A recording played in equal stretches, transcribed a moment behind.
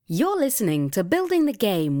You're listening to Building the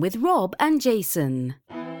Game with Rob and Jason.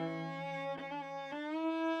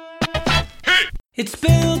 It's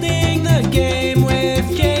Building the Game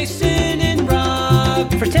with Jason and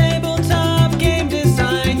Rob. For tabletop game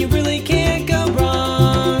design, you really can't go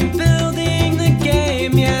wrong. Building the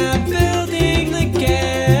game, yeah, building the game.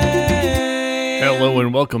 Hello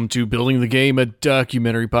and welcome to Building the Game, a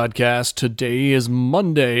documentary podcast. Today is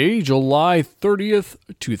Monday, July 30th,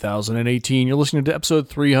 2018. You're listening to episode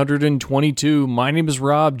 322. My name is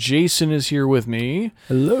Rob. Jason is here with me.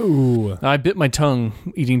 Hello. I bit my tongue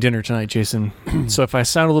eating dinner tonight, Jason. So if I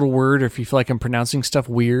sound a little weird, or if you feel like I'm pronouncing stuff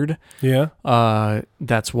weird,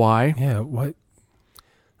 that's why. Yeah, what?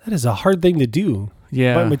 That is a hard thing to do.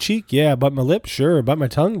 Yeah. Bite my cheek? Yeah. Bite my lip? Sure. Bite my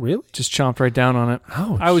tongue? Really? Just chomped right down on it.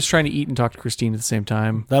 Ouch. I was trying to eat and talk to Christine at the same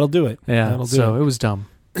time. That'll do it. Yeah, That'll do so it. it was dumb.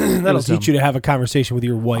 That'll teach you to have a conversation with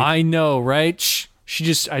your wife. I know, right? I should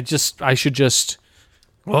just.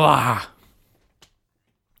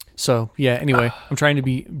 So yeah. Anyway, I'm trying to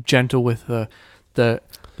be gentle with the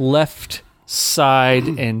left side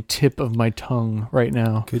and tip of my tongue right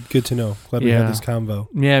now. Good to know. Glad we had this convo.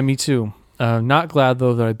 Yeah, me too. Not glad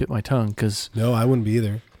though that I bit my tongue because No, I wouldn't be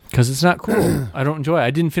either. Because it's not cool. I don't enjoy it. I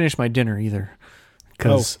didn't finish my dinner either.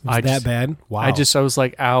 It's that bad? Wow. I was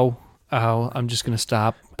like, ow. I'm just gonna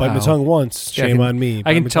stop. Bite my tongue once. Shame on me.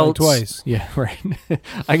 I can tell it's twice. Yeah, right.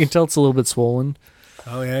 I can tell it's a little bit swollen.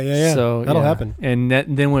 Oh yeah. So that'll happen. And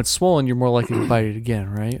then when it's swollen, you're more likely to bite it again,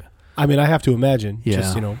 right? I mean, I have to imagine. Yeah.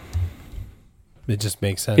 Just, it just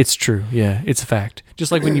makes sense. It's true. Yeah, it's a fact.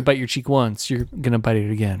 Just like when you bite your cheek once, you're gonna bite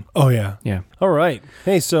it again. Oh yeah. Yeah. All right.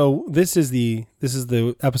 Hey, so this is the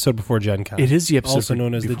episode before Gencon. It is the episode also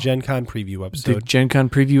known as the Gencon preview episode. The Gencon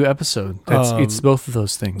preview episode. It's both of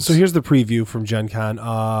those things. So here's the preview from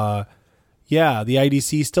Gencon. The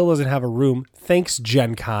IDC still doesn't have a room. Thanks,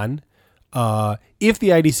 Gencon. If the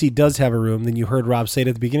IDC does have a room, then you heard Rob say it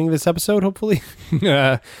at the beginning of this episode, hopefully.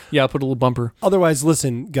 Yeah, I'll put a little bumper. Otherwise,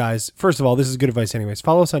 listen, guys. First of all, this is good advice anyways.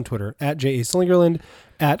 Follow us on Twitter, @JASlingerland,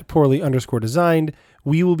 @poorly_designed.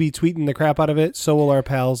 We will be tweeting the crap out of it. So will our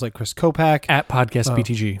pals like Chris Kopak.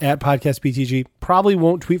 @PodcastBTG. @PodcastBTG. Probably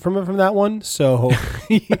won't tweet from that one, so...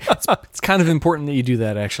 it's kind of important that you do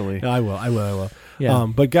that, actually. I will. Yeah.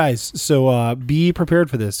 But guys, so be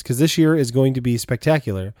prepared for this because this year is going to be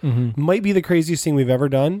spectacular. Mm-hmm. Might be the craziest thing we've ever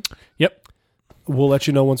done. Yep. We'll let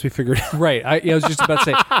you know once we figure it out. Right. I was just about to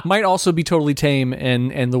say, might also be totally tame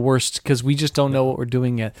and the worst because we just don't know what we're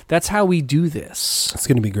doing yet. That's how we do this. It's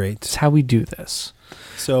going to be great. That's how we do this.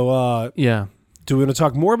 So, yeah. Do we want to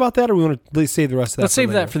talk more about that or we want to save the rest of that? Let's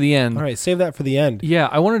save that for the end. All right, save that for the end. Yeah,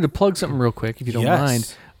 I wanted to plug something real quick if you don't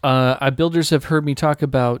mind. Builders have heard me talk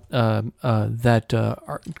about that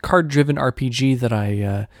card-driven RPG that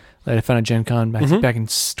I found at Gen Con back in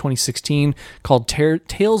 2016 called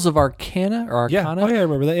Tales of Arcana or Arcana. Yeah. Oh, yeah, I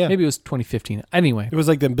remember that, yeah. Maybe it was 2015. Anyway. It was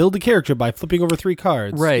like them build a character by flipping over 3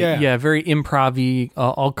 cards. Right, yeah very improv-y,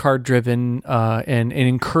 all card-driven, and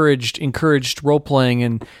encouraged role-playing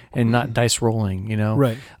and not dice rolling,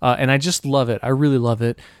 Right. And I just love it. I really love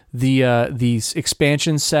it. The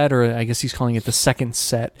expansion set, or I guess he's calling it the second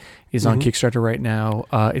set, is on Kickstarter right now.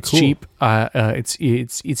 It's cheap. It's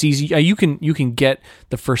easy. You can get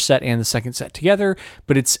the first set and the second set together,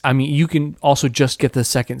 but you can also just get the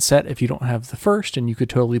second set if you don't have the first, and you could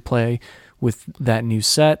totally play with that new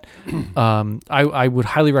set. I would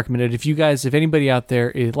highly recommend it. If anybody out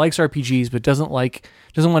there likes RPGs but doesn't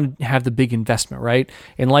want to have the big investment, right?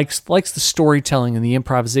 And likes the storytelling and the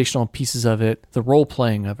improvisational pieces of it, the role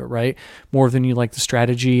playing of it, right? More than you like the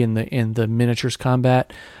strategy and the miniatures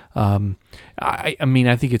combat. I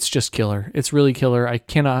think it's just killer. It's really killer. I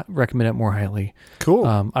cannot recommend it more highly. Cool.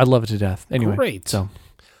 I love it to death. Anyway, great. So.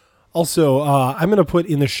 Also, I'm going to put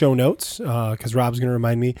in the show notes, because Rob's going to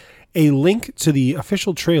remind me, a link to the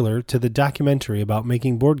official trailer to the documentary about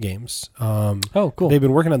making board games. Oh, cool. They've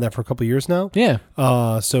been working on that for a couple of years now. Yeah.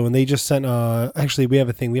 And they just sent, actually, we have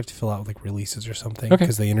a thing. We have to fill out like releases or something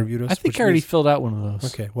because they interviewed us. I think I already filled out one of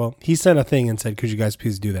those. Okay. Well, he sent a thing and said, could you guys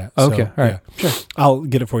please do that? Okay. All right. Yeah. Sure. I'll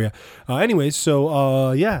get it for you. Anyways,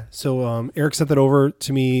 so Eric sent that over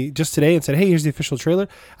to me just today and said, hey, here's the official trailer.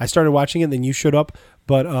 I started watching it, and then you showed up.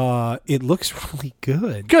 But it looks really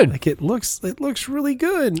good. Good. Like it looks really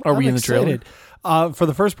good. Are we in the trailer? For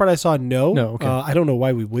the first part I saw, no. No, okay. I don't know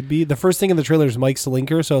why we would be. The first thing in the trailer is Mike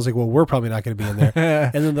Selinker, so I was like, well, we're probably not going to be in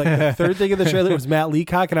there. And then the third thing in the trailer was Matt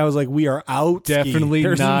Leacock, and I was like, we are out. Definitely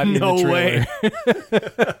There's not no in the way.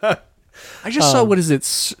 I just saw, what is it,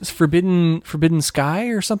 Forbidden Sky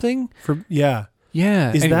or something? Yeah.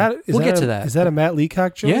 Yeah. We'll get to that. Is that a Matt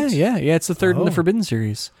Leacock joke? Yeah. It's the third in the Forbidden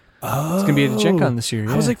series. Oh, it's gonna be at Gen Con this year.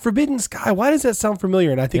 Yeah. I was like, Forbidden Sky. Why does that sound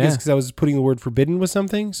familiar? And I think it's because I was putting the word forbidden with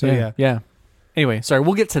something. So yeah. Anyway, sorry,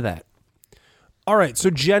 we'll get to that. All right, so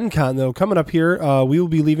Gen Con, though, coming up here, we will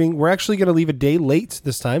be leaving. We're actually going to leave a day late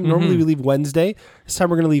this time. Normally we leave Wednesday. This time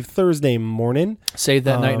we're going to leave Thursday morning. Save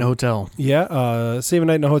that night in a hotel. Yeah, save a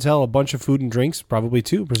night in a hotel, a bunch of food and drinks, probably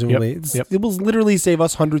too, presumably. Yep. It will literally save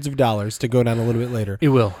us hundreds of dollars to go down a little bit later. It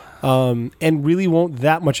will. And really won't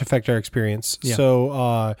that much affect our experience. Yeah.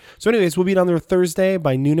 So anyways, we'll be down there Thursday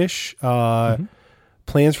by noonish.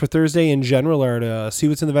 Plans for Thursday in general are to see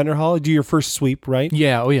what's in the vendor hall, do your first sweep, right?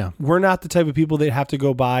 Yeah. Oh, yeah. We're not the type of people that have to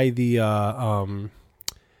go buy the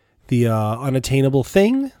unattainable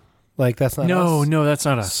thing. Like, that's not us. No, that's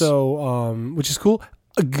not us. So, which is cool.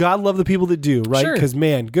 God love the people that do, right? Sure. Because,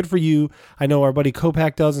 man, good for you. I know our buddy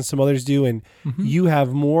Kopak does and some others do, and you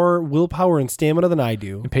have more willpower and stamina than I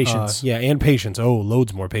do. And patience. And patience. Oh,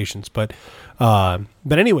 loads more patience. But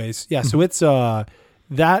anyways, yeah, so it's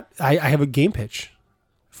that I have a game pitch.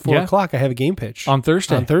 4 o'clock, I have a game pitch. On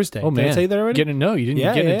Thursday. Oh, man. Did I say that already? No, you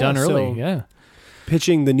didn't get it done early. So,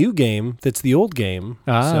 pitching the new game that's the old game.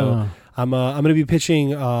 So I'm going to be pitching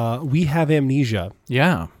We Have Amnesia.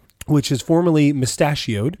 Yeah. Which is formerly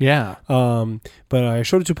mustachioed. Yeah. But I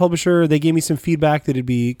showed it to a publisher. They gave me some feedback that it'd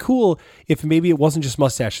be cool if maybe it wasn't just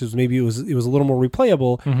mustaches. Maybe it was a little more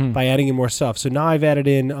replayable by adding in more stuff. So now I've added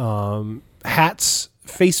in hats,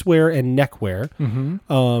 face wear, and neck wear.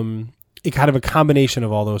 It kind of a combination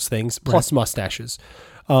of all those things plus mustaches.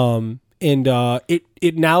 And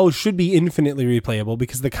it now should be infinitely replayable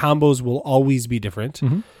because the combos will always be different.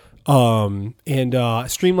 And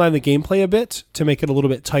streamline the gameplay a bit to make it a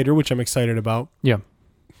little bit tighter, which I'm excited about. Yeah.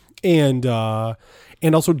 And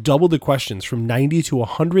also double the questions from 90 to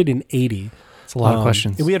 180. It's a lot of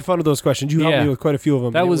questions. And we had fun with those questions. You helped me with quite a few of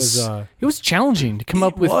them. That it was challenging to come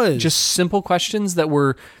up with just simple questions that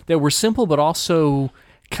were simple, but also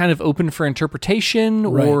kind of open for interpretation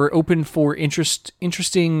or open for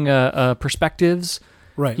interesting perspectives.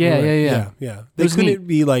 Right. Yeah. They couldn't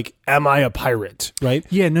be like, am I a pirate? Right?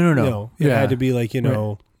 Yeah, no. It had to be like,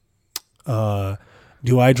 do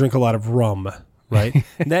I drink a lot of rum? Right?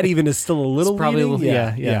 And that even is still a little probably leading.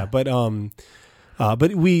 Yeah. But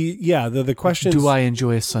the questions. Do I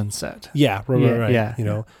enjoy a sunset? Yeah, right.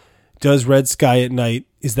 Yeah. Does red sky at night,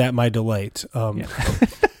 is that my delight?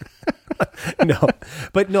 No,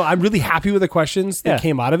 I'm really happy with the questions that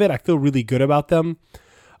came out of it. I feel really good about them.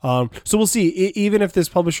 So we'll see. Even if this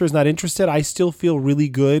publisher is not interested, I still feel really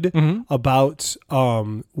good about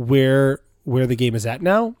where the game is at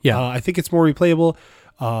now. Yeah. I think it's more replayable.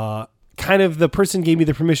 Kind of the person gave me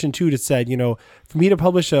the permission too to said, for me to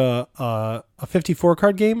publish a 54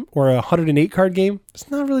 card game or a 108 card game,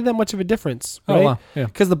 it's not really that much of a difference, right? Oh, wow. Yeah.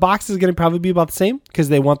 Because the box is going to probably be about the same because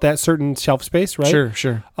they want that certain shelf space, right?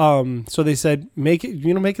 Sure. So they said, make it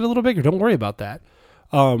a little bigger. Don't worry about that.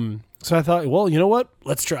 So I thought, well, you know what?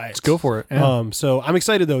 Let's try it. Let's go for it. Yeah. So I'm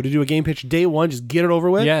excited though to do a game pitch day one, just get it over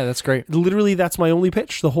with. Yeah, that's great. Literally, that's my only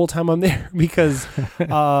pitch the whole time I'm there because,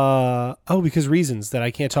 because reasons that I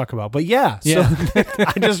can't talk about. But yeah. So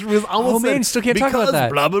I just was almost. You still can't talk about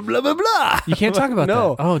that. Blah blah blah blah blah. You can't talk about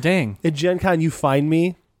that. Oh, dang. At Gen Con, you find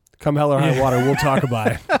me, come hell or high water, we'll talk about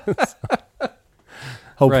it.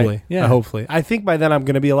 Hopefully, right. Yeah. Hopefully, I think by then I'm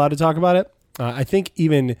going to be allowed to talk about it. I think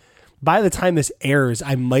even by the time this airs,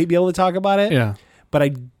 I might be able to talk about it. Yeah, but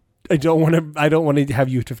I don't want to. I don't want to have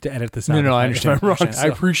you have to edit this out. No, I understand. I'm wrong, I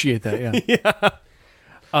appreciate that.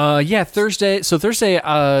 Yeah. Thursday. So Thursday,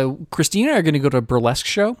 Christina and I are going to go to a burlesque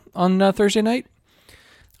show on Thursday night.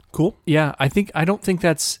 Cool. Yeah, I don't think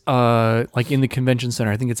that's like in the convention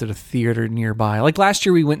center. I think it's at a theater nearby. Like last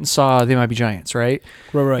year, we went and saw They Might Be Giants, right?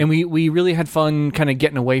 Right. And we really had fun kind of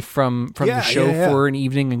getting away from the show for an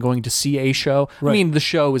evening and going to see a show. Right. I mean, the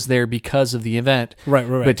show was there because of the event. Right.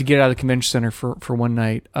 But to get out of the convention center for one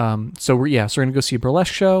night. So we're gonna go see a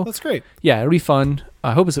burlesque show. That's great. Yeah, it'll be fun.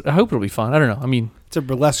 I hope it'll be fun. I don't know. I mean, it's a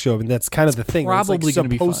burlesque show. I mean, that's kind of the thing. Probably it's going to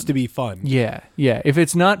be supposed to be fun. Yeah. If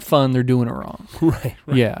it's not fun, they're doing it wrong. Right.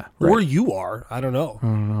 Yeah. Or you are. I don't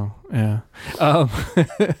know. Yeah.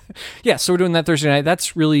 Yeah. So we're doing that Thursday night.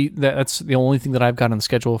 That's the only thing that I've got on the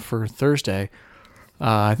schedule for Thursday.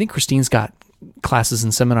 I think Christine's got classes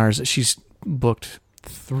and seminars that she's booked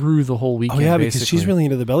through the whole weekend. Oh yeah, because basically. she's really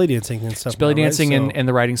into the belly dancing and stuff. Belly dancing, right? and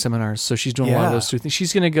the writing seminars. So she's doing a lot of those two things.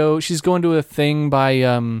 She's going to a thing by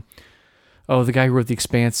the guy who wrote the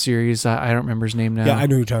Expanse series. I don't remember his name now. Yeah, I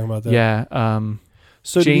know who you're talking about that. Yeah.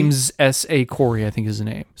 So James S.A. Corey, I think is his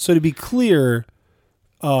name. So to be clear,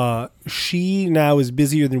 she now is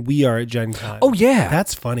busier than we are at Gen Con. Oh yeah,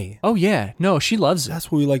 that's funny. Oh yeah, no, she loves it.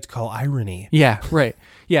 That's what we like to call irony. Yeah, right.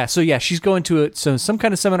 Yeah, so yeah, she's going to some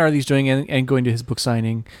kind of seminar that he's doing and going to his book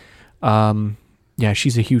signing. Yeah,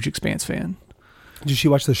 she's a huge Expanse fan. Did she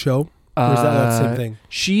watch the show? Or is that the same thing?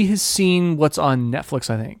 She has seen what's on Netflix,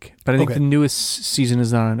 I think. But I think the newest season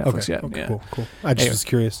is not on Netflix yet. Okay, yeah. cool. I just was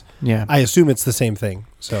curious. Yeah. I assume it's the same thing.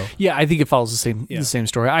 So yeah, I think it follows the same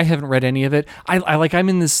story. I haven't read any of it. I'm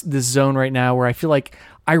in this zone right now where I feel like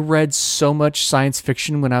I read so much science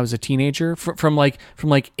fiction when I was a teenager, from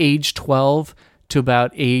age 12 to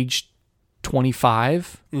about age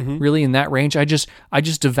 25, really in that range. I just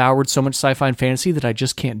devoured so much sci-fi and fantasy that I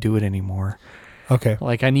just can't do it anymore. Okay.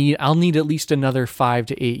 Like I'll need at least another 5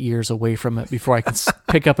 to 8 years away from it before I can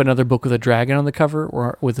pick up another book with a dragon on the cover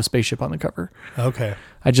or with a spaceship on the cover. Okay.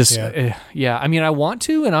 I just I mean, I want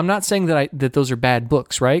to, and I'm not saying that those are bad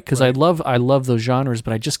books, right? Because I love those genres,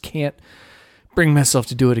 but I just can't bring myself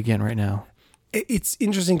to do it again right now. It's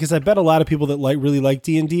interesting because I bet a lot of people that really like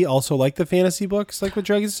D&D also like the fantasy books, like with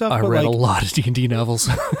dragon stuff. I read a lot of D&D novels,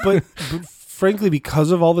 but frankly,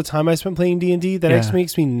 because of all the time I spent playing D&D, that actually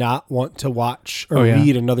makes me not want to watch or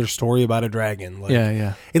read another story about a dragon. Like,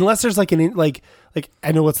 unless there's like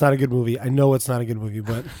I know it's not a good movie.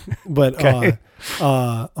 But okay.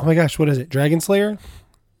 Oh my gosh, what is it? Dragon Slayer?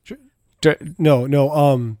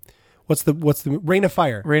 No. What's the Reign of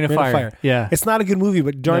Fire? Reign of Fire. Yeah. It's not a good movie,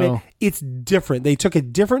 but darn it, it's different. They took a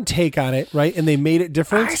different take on it, right? And they made it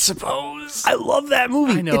different. I suppose. I love that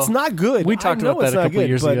movie. I know. It's not good. We talked about that a couple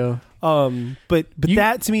years ago. But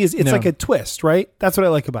that to me is like a twist, right? That's what I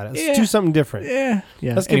like about it. Let's do something different. Yeah.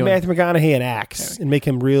 Let's give Matthew McConaughey an axe and make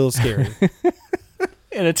him real scary.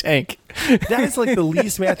 In a tank. That is like the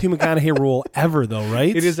least Matthew McConaughey role ever, though,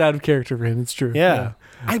 right? It is out of character for him. It's true. Yeah.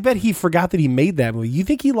 I bet he forgot that he made that movie. You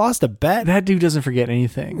think he lost a bet? That dude doesn't forget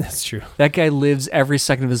anything. That's true. That guy lives every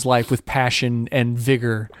second of his life with passion and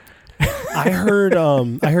vigor. I heard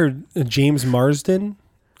James Marsden.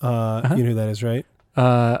 You know who that is, right?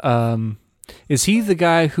 Is he the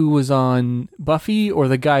guy who was on Buffy or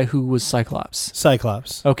the guy who was Cyclops?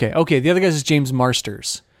 Cyclops. Okay. The other guy's is James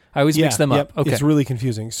Marsters. I always mix them up. Okay. It's really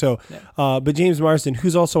confusing. So, but James Marsden,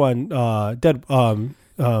 who's also on Deadwood,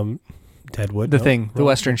 the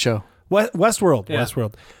Western show, Westworld. Yeah.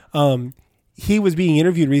 Westworld. He was being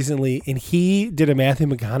interviewed recently, and he did a Matthew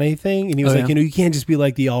McConaughey thing, and he was you can't just be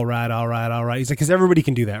like the all right. He's like, because everybody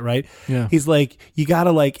can do that, right? Yeah. He's like, you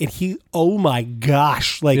gotta and he, oh my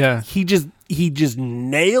gosh, he just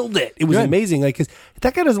nailed it. It was amazing, because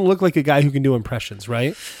that guy doesn't look like a guy who can do impressions,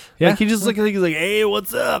 right? Yeah. Like he just looks like he's like, hey,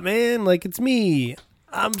 what's up, man? Like it's me,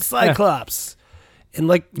 I'm Cyclops. And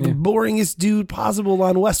the boringest dude possible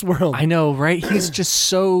on Westworld. I know, right? He's just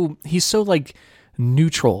so like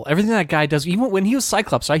neutral. Everything that guy does, even when he was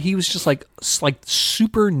Cyclops, right? He was just like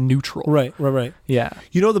super neutral. Right. Yeah.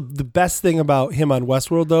 You know, the best thing about him on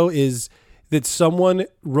Westworld, though, is that someone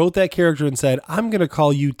wrote that character and said, I'm going to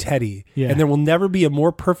call you Teddy. Yeah. And there will never be a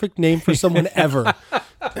more perfect name for someone ever.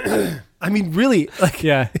 I mean, really,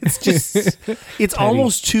 it's just, it's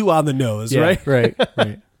almost too on the nose, right? Right.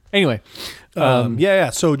 Anyway.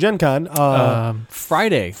 So Gen Con.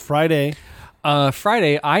 Friday. Friday,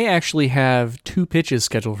 I actually have 2 pitches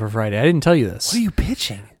scheduled for Friday. I didn't tell you this. What are you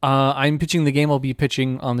pitching? I'm pitching the game I'll be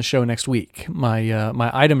pitching on the show next week.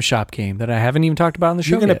 My item shop game that I haven't even talked about on the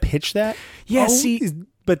show. You're going to pitch that? Yeah,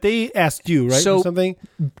 but they asked you, right? So or something?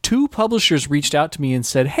 2 publishers reached out to me and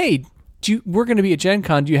said, hey, we're going to be at Gen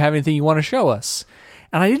Con. Do you have anything you want to show us?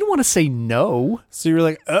 And I didn't want to say no. So you were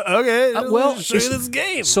like, okay, well, show you this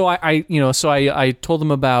game. So I told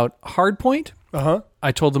them about Hardpoint.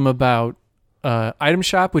 I told them about Item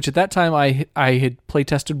Shop, which at that time I had play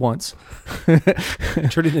tested once.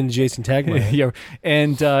 Turned it into Jason Tagmeyer. Yeah,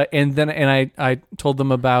 and I told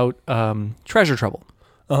them about Treasure Trouble.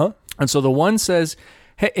 And so the one says,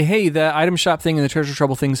 hey, the Item Shop thing and the Treasure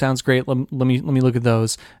Trouble thing sounds great. Let me look at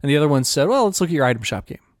those. And the other one said, well, let's look at your Item Shop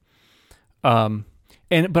game.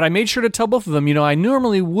 But I made sure to tell both of them, I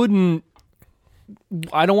normally wouldn't.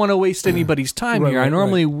 I don't want to waste anybody's time here. I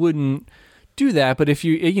normally wouldn't do that, but if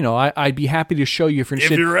I'd be happy to show you for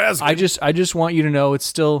if you're asking. I just want you to know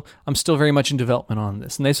I'm still very much in development on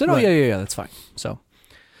this. And they said, oh yeah, that's fine. So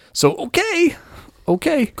okay,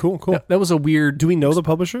 cool. That was a weird. Do we know the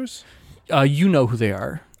publishers? You know who they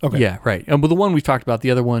are. Okay, yeah, right. But the one we talked about,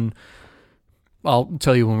 the other one, I'll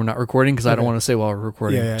tell you when we're not recording because I don't want to say while we're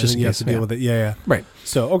recording. Yeah, just you have to deal with it. Yeah. Right.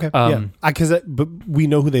 So okay, but we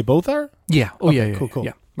know who they both are. Yeah. Oh okay, yeah. Cool.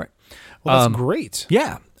 Yeah. Right. Well, that's great.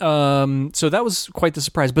 Yeah. So that was quite the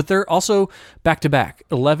surprise. But they're also back to back,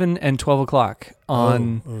 11 and 12 o'clock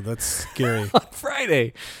on Oh, that's scary. on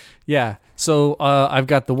Friday. Yeah. So I've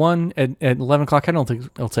got the one at 11 o'clock. I don't think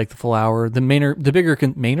it'll take the full hour. The bigger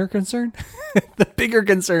concern? The bigger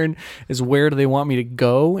concern is where do they want me to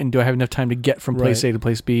go, and do I have enough time to get from place A to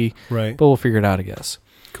place B? Right. But we'll figure it out, I guess.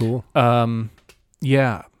 Cool.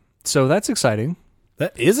 Yeah. So that's exciting.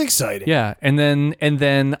 That is exciting. Yeah. And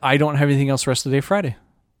then I don't have anything else the rest of the day Friday.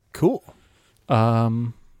 Cool.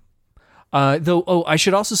 I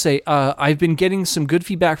should also say I've been getting some good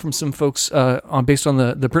feedback from some folks based on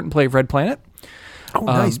the print and play of Red Planet. Oh,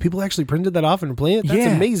 nice. People actually printed that off and play it?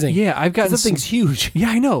 That's amazing. Yeah, I've gotten that thing's huge. Yeah,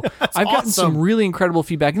 I know. I've gotten some really incredible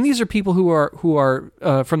feedback, and these are people who are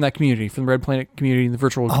from that community, from the Red Planet community and the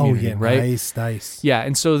virtual community, right? Nice. Yeah,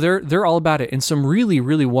 and so they're all about it, and some really,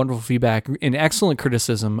 really wonderful feedback and excellent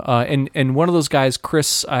criticism. And one of those guys,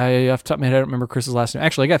 Chris, off the top of my head, I don't remember Chris's last name.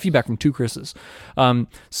 Actually, I got feedback from two Chris's.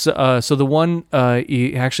 So the one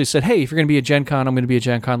he actually said, "Hey, if you're going to be at Gen Con, I'm going to be at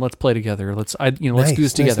Gen Con. Let's play together. Let's do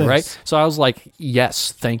this together, right?" So I was like,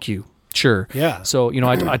 "Yes, thank you." Sure. Yeah. So,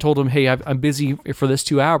 I told him, hey, I'm busy for this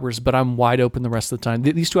 2 hours, but I'm wide open the rest of the time.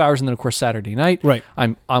 These 2 hours, and then of course Saturday night. Right.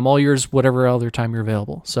 I'm all yours, whatever other time you're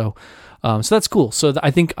available. So, so that's cool. So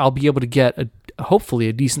I think I'll be able to get hopefully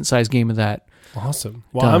a decent sized game of that. Awesome.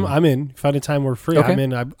 Well, I'm in. Find a time we're free. Okay. I'm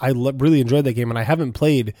in. I really enjoyed that game, and I haven't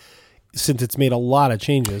played since it's made a lot of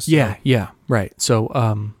changes. So. Yeah. Right.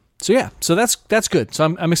 So, so that's good.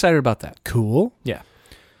 So I'm excited about that. Cool. Yeah.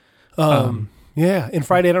 Yeah, and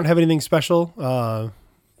Friday I don't have anything special.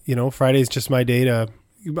 Friday's just my day to.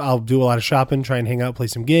 I'll do a lot of shopping, try and hang out, play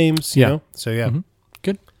some games. You know, so yeah,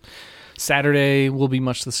 Good. Saturday will be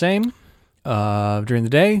much the same. During the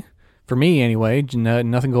day, for me anyway,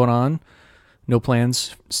 nothing going on. No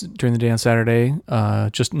plans during the day on Saturday.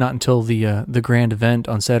 Just not until the grand event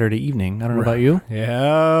on Saturday evening. I don't know about you.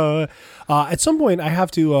 Yeah. At some point I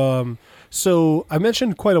have to. So I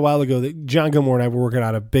mentioned quite a while ago that John Gilmore and I were working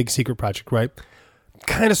on a big secret project, right?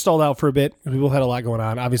 Kind of stalled out for a bit. We both had a lot going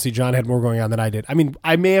on. Obviously, John had more going on than I did. I mean,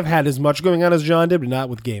 I may have had as much going on as John did, but not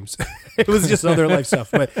with games. It was just other life stuff.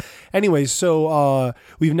 But anyway, so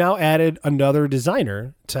we've now added another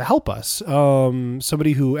designer to help us.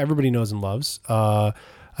 Somebody who everybody knows and loves. I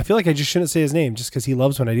feel like I just shouldn't say his name just because he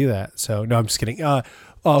loves when I do that. So, no, I'm just kidding.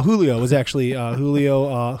 Julio was actually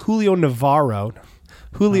Julio Navarro.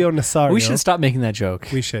 Julio Nazario. We should stop making that joke.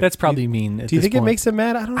 We should. That's probably mean. Do you think it makes him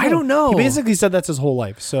mad? I don't know. I don't know. He basically said that's his whole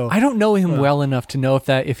life. So I don't know him well enough to know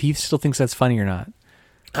if he still thinks that's funny or not.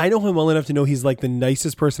 I know him well enough to know he's like the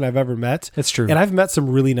nicest person I've ever met. That's true. And I've met some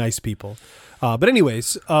really nice people. But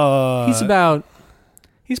anyways, he's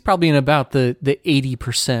probably in about the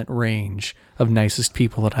 80% range of nicest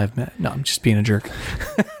people that I've met. No, I'm just being a jerk.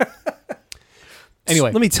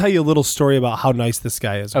 Anyway, let me tell you a little story about how nice this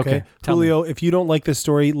guy is. Okay, Julio, if you don't like this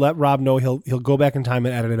story, let Rob know. He'll go back in time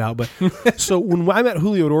and edit it out. But so when I met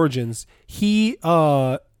Julio at Origins, he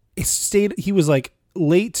was like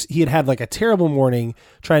late. He had like a terrible morning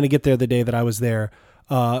trying to get there the day that I was there,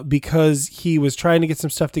 because he was trying to get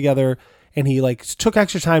some stuff together, and he like took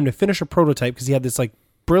extra time to finish a prototype because he had this like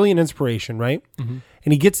brilliant inspiration, right? Mm-hmm.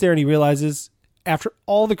 And he gets there and he realizes, after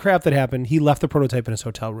all the crap that happened, he left the prototype in his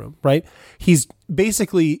hotel room, right? He's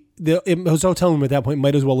basically, his hotel room at that point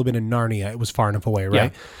might as well have been in Narnia. It was far enough away,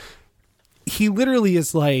 right? Yeah. He literally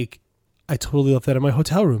is like, I totally left that in my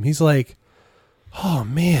hotel room. He's like, oh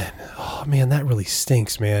man, that really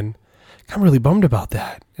stinks, man. I'm really bummed about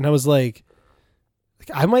that. And I was like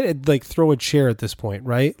I might like throw a chair at this point,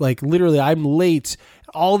 right? Like literally I'm late.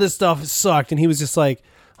 All this stuff sucked. And he was just like,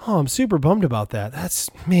 oh, I'm super bummed about that. That's,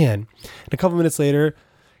 man. And a couple minutes later,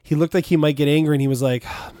 he looked like he might get angry, and he was like,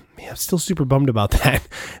 oh, man, I'm still super bummed about that.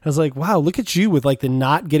 I was like, wow, look at you with like the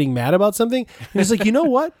not getting mad about something. And he's like, you know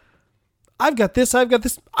what? I've got this. I'm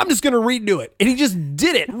just going to redo it. And he just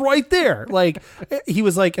did it right there. Like, he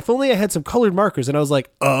was like, if only I had some colored markers. And I was like,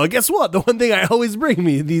 guess what? The one thing I always bring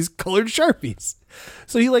me, these colored Sharpies.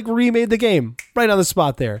 So he like remade the game right on the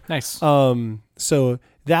spot there. Nice. So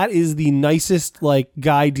that is the nicest like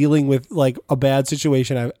guy dealing with like a bad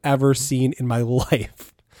situation I've ever seen in my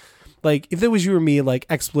life. Like if it was you or me, like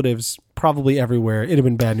expletives probably everywhere. It'd have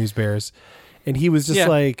been Bad News Bears. And he was just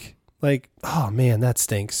like, oh man, that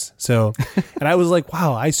stinks. So, and I was like,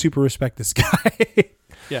 wow, I super respect this guy.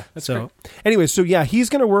 Yeah, that's so. Anyway, so yeah, he's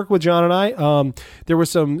going to work with John and I. There were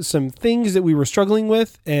some things that we were struggling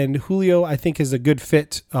with, and Julio I think is a good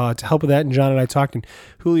fit to help with that. And John and I talked, and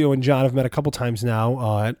Julio and John have met a couple times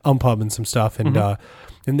now at Umpub and some stuff, and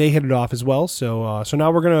they hit it off as well. So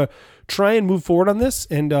now we're gonna try and move forward on this,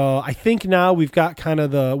 and I think now we've got kind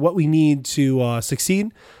of what we need to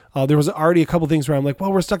succeed. There was already a couple things where I'm like,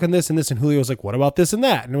 well, we're stuck on this and this, and Julio was like, what about this and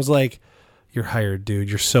that? And it was like, you're hired, dude.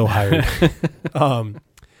 You're so hired.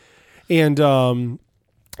 And I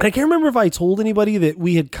can't remember if I told anybody that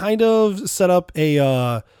we had kind of set up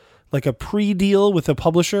a pre-deal with a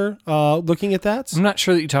publisher looking at that. I'm not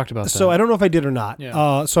sure that you talked about that. So I don't know if I did or not.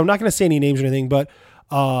 Yeah. So I'm not going to say any names or anything, but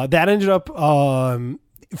that ended up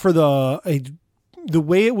for the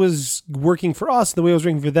way it was working for us, the way it was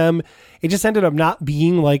working for them, it just ended up not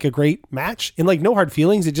being like a great match. And like, no hard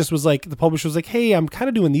feelings. It just was like, the publisher was like, hey, I'm kind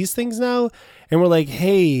of doing these things now. And we're like,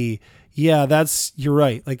 hey, yeah, you're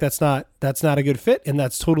right. Like, that's not a good fit. And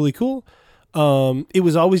that's totally cool. It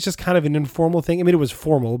was always just kind of an informal thing. I mean, it was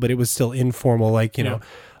formal, but it was still informal, like, you know,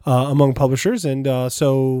 among publishers. And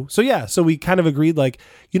so we kind of agreed, like,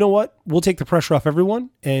 you know what, we'll take the pressure off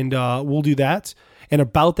everyone, and we'll do that. And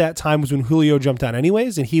about that time was when Julio jumped on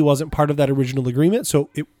anyways, and he wasn't part of that original agreement. So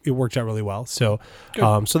it worked out really well. So,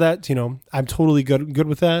 so that, you know, I'm totally good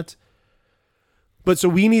with that. But so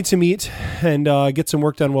we need to meet and get some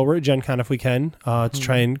work done while we're at Gen Con if we can, to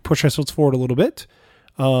try and push ourselves forward a little bit.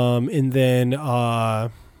 And then,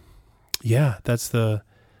 that's the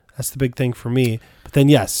big thing for me. But then,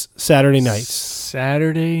 yes, Saturday night.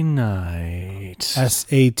 SATURDAY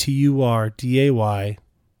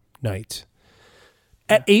night.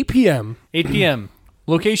 At 8 p.m. 8 p.m.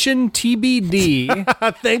 Location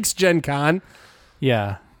TBD. Thanks, Gen Con.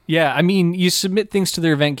 Yeah. Yeah, I mean, you submit things to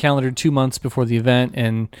their event calendar 2 months before the event,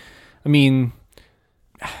 and I mean,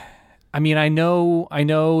 I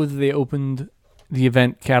know they opened the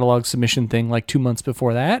event catalog submission thing like 2 months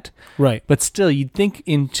before that. Right. But still, you'd think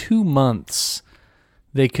in 2 months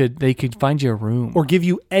they could find you a room. Or give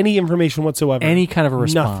you any information whatsoever. Any kind of a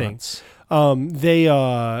response.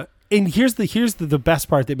 Nothing. And here's the best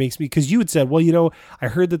part that makes me, because you had said, well, you know, I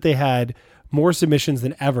heard that they had more submissions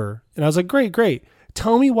than ever. And I was like, great.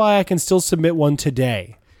 Tell me why I can still submit one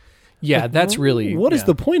today. Yeah, like, that's really... What is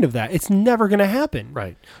the point of that? It's never going to happen.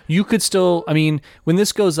 Right. You could still... I mean, when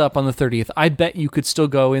this goes up on the 30th, I bet you could still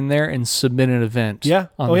go in there and submit an event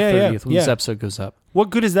on the 30th when this episode goes up.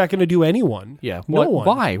 What good is that going to do anyone? Yeah. No one.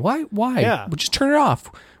 Why? Yeah. Well, just turn it off.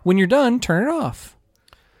 When you're done, turn it off.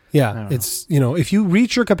 Yeah. It's, you know, if you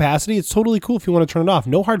reach your capacity, it's totally cool if you want to turn it off.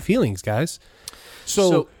 No hard feelings, guys.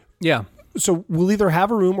 So yeah. So we'll either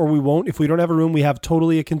have a room or we won't. If we don't have a room, we have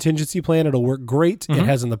totally a contingency plan. It'll work great. Mm-hmm. It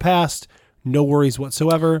has in the past. No worries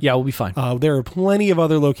whatsoever. Yeah, we'll be fine. There are plenty of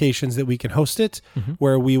other locations that we can host it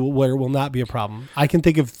where it will not be a problem. I can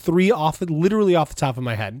think of 3 literally off the top of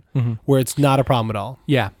my head where it's not a problem at all.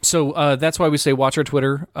 Yeah. So that's why we say watch our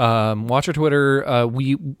Twitter. Watch our Twitter.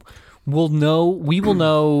 We will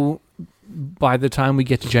know by the time we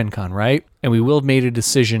get to Gen Con, right? And we will have made a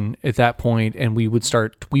decision at that point, and we will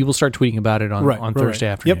start tweeting about it on Thursday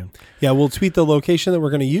afternoon. Yep. Yeah, we'll tweet the location that we're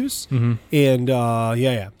going to use. And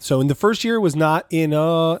so in the first year it was not in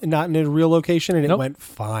a real location, and it went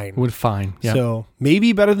fine. Went fine. Yeah. So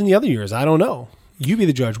maybe better than the other years. I don't know. You be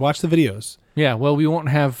the judge. Watch the videos. Yeah, well, we won't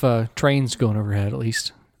have trains going overhead at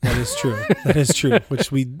least. That is true. That is true,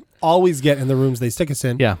 which we always get in the rooms they stick us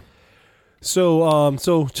in. Yeah. So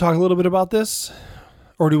talk a little bit about this,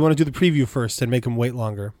 or do you want to do the preview first and make them wait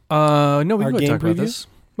longer? No, we can talk about this.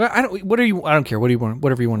 Well, I don't care. What do you want?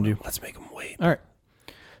 Whatever you want to do. Let's make them wait. All right.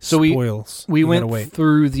 So Spoils. we went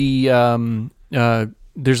through the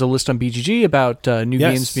there's a list on BGG about new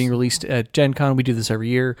games being released at Gen Con. We do this every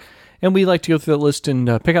year, and we like to go through that list and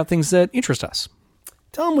pick out things that interest us.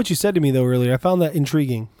 Tell them what you said to me though earlier. I found that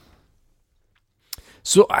intriguing.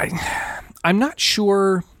 So I'm not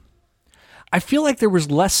sure. I feel like there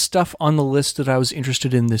was less stuff on the list that I was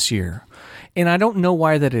interested in this year. And I don't know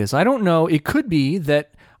why that is. I don't know. It could be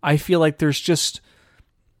that I feel like there's just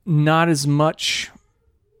not as much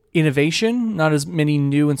innovation, not as many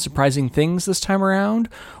new and surprising things this time around.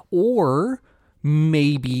 Or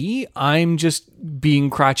maybe I'm just being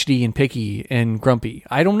crotchety and picky and grumpy.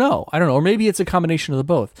 I don't know. Or maybe it's a combination of the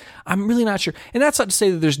both. I'm really not sure. And that's not to say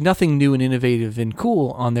that there's nothing new and innovative and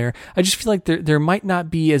cool on there. I just feel like there might not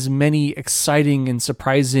be as many exciting and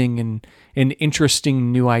surprising and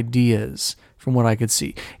interesting new ideas from what I could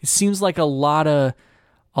see. It seems like a lot of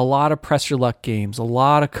press your luck games, a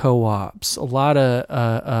lot of co-ops, a lot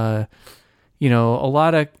of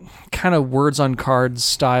kind of words on cards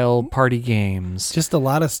style party games. Just a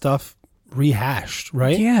lot of stuff rehashed,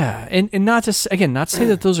 right? Yeah, and not to say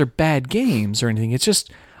that those are bad games or anything. It's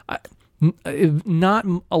just not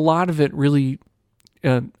a lot of it really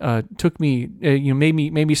took me, made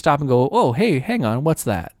me stop and go, oh, hey, hang on, what's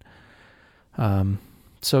that?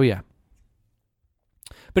 So yeah.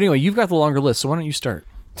 But anyway, you've got the longer list, so why don't you start?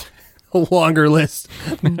 A longer list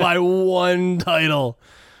by one title.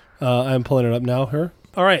 I'm pulling it up now. Here.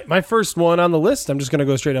 All right, my first one on the list. I'm just going to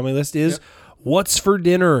go straight down my list. Is What's for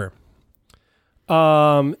Dinner?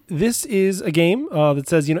 This is a game that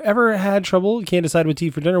says, ever had trouble? You can't decide what to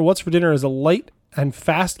eat for dinner. What's for Dinner is a light and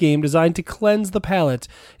fast game designed to cleanse the palate,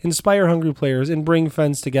 inspire hungry players, and bring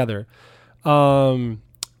friends together.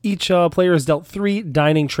 Each player is dealt 3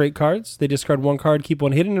 dining trait cards. They discard 1 card, keep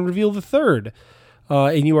 1 hidden, and reveal the 3rd.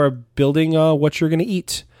 And you are building what you're going to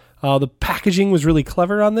eat. The packaging was really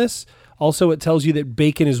clever on this. Also, it tells you that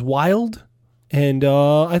bacon is wild. And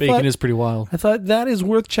bacon is pretty wild. I thought that is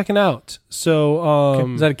worth checking out. So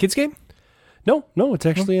is that a kid's game? No, it's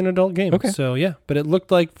actually an adult game. Okay. So yeah, but it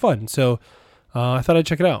looked like fun. So I thought I'd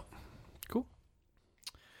check it out. Cool.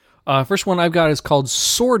 First one I've got is called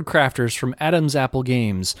Sword Crafters from Adam's Apple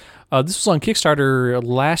Games. This was on Kickstarter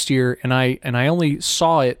last year, and I only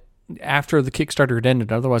saw it after the Kickstarter had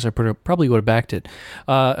ended. Otherwise, I probably would have backed it.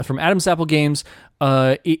 From Adam's Apple Games,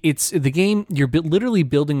 it's the game. You're literally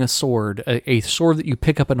building a sword, a sword that you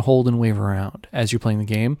pick up and hold and wave around as you're playing the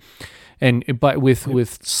game, but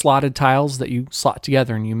with slotted tiles that you slot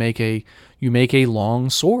together, and you make a long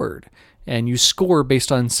sword. And you score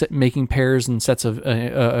based on making pairs and sets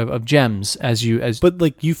of gems But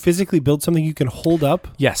like you physically build something you can hold up.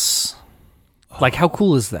 Yes. Like, how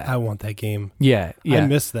cool is that? I want that game. Yeah. I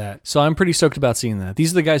miss that. So I'm pretty stoked about seeing that.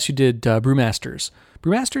 These are the guys who did Brewmasters.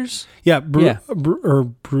 Brewmasters? Yeah. Yeah. I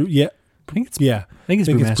think it's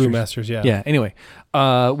Brewmasters. Yeah. Yeah. Anyway,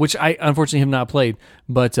 which I unfortunately have not played,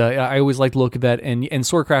 but I always like to look at that. And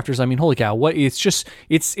Sword Crafters, I mean, holy cow!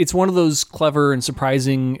 It's one of those clever and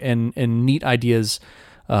surprising and neat ideas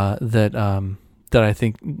that I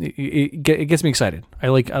think it gets me excited. I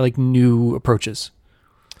like new approaches.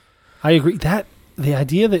 I agree. That the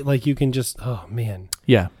idea that like you can just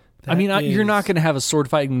yeah. You're not going to have a sword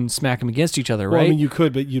fight and smack them against each other, right? Well, I mean, you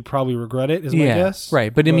could, but you'd probably regret it. Is my guess,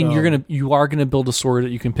 right? But you are gonna build a sword that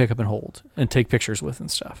you can pick up and hold and take pictures with and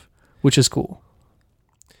stuff, which is cool.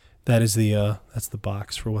 That is that's the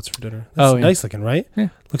box for What's for Dinner. That's nice looking, right? Yeah,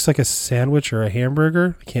 looks like a sandwich or a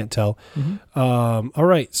hamburger. I can't tell. Mm-hmm. All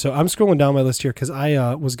right, so I'm scrolling down my list here because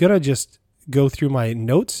I was gonna just go through my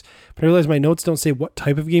notes, but I realized my notes don't say what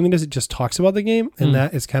type of game it is. It just talks about the game, and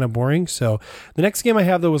that is kind of boring. So the next game I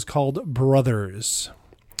have, though, was called Brothers.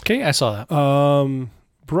 Okay, I saw that.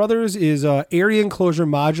 Brothers is a area enclosure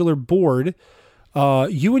modular board.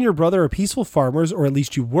 You and your brother are peaceful farmers, or at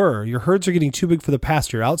least you were. Your herds are getting too big for the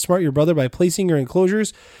pasture. Outsmart your brother by placing your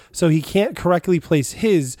enclosures so he can't correctly place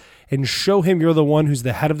his, and show him you're the one who's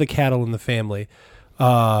the head of the cattle in the family.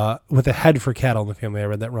 With a head for cattle in the family. I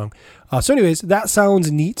read that wrong. So anyways, that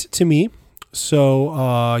sounds neat to me.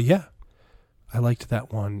 So, yeah, I liked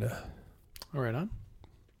that one. All right, on.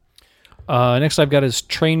 Next I've got is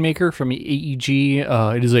Trainmaker from AEG.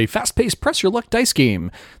 It is a fast-paced press-your-luck dice game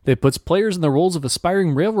that puts players in the roles of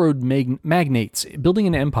aspiring railroad magnates building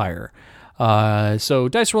an empire. So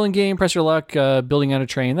dice rolling game, press your luck, building on a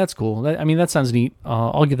train. That's cool. That sounds neat.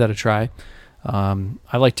 I'll give that a try.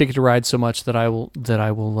 I like Ticket to Ride so much that I will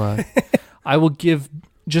give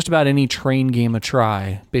just about any train game a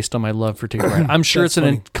try based on my love for Ticket to Ride. I'm sure it's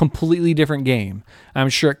a completely different game. I'm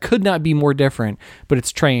sure it could not be more different, but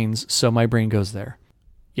it's trains, so my brain goes there.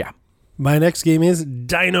 Yeah. My next game is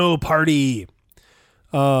Dino Party.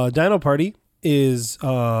 Dino Party is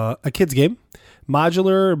a kid's game.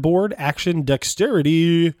 Modular board, action,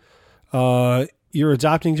 dexterity. You're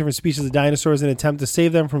adopting different species of dinosaurs in an attempt to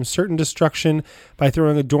save them from certain destruction by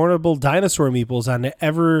throwing adorable dinosaur meeples onto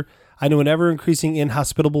an ever-increasing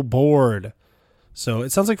inhospitable board. So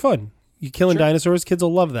it sounds like fun. You killing dinosaurs, kids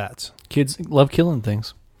will love that. Kids love killing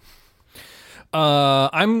things.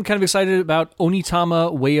 I'm kind of excited about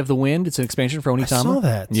Onitama Way of the Wind. It's an expansion for Onitama. I saw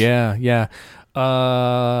that. Yeah.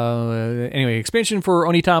 Anyway, expansion for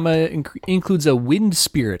Onitama includes a Wind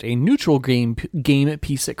Spirit, a neutral game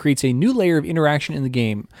piece that creates a new layer of interaction in the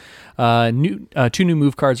game. 2 new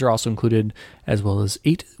move cards are also included, as well as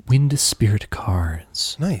 8 Wind Spirit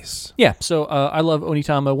cards. Nice. Yeah, so I love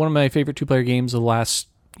Onitama, one of my favorite 2-player games of the last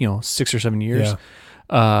 6 or 7 years.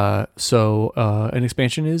 Yeah. So an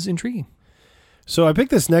expansion is intriguing. So I picked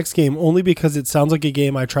this next game only because it sounds like a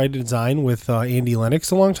game I tried to design with Andy Lennox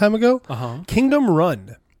a long time ago. Kingdom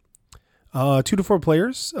Run. 2 to 4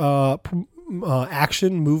 players.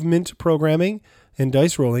 Action, movement, programming, and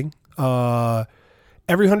dice rolling.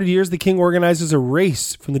 Every 100 years, the king organizes a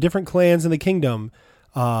race from the different clans in the kingdom.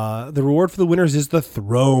 The reward for the winners is the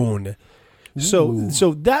throne.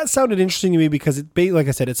 So that sounded interesting to me because, like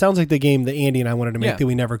I said, it sounds like the game that Andy and I wanted to make that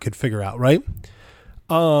we never could figure out, right?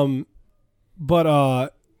 But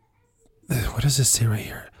what does this say right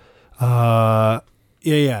here?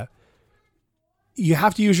 Yeah. You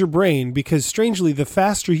have to use your brain because, strangely, the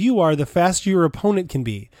faster you are, the faster your opponent can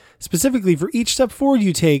be. Specifically, for each step forward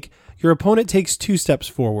you take, your opponent takes 2 steps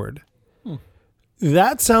forward.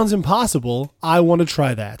 That sounds impossible. I want to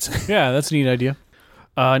try that. Yeah, that's a neat idea.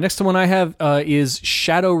 Next one I have is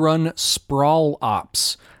Shadowrun Sprawl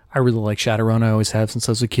Ops. I really like Shadowrun. I always have since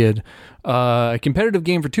I was a kid. A competitive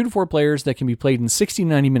game for 2 to 4 players that can be played in 60 to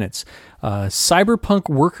 90 minutes. Cyberpunk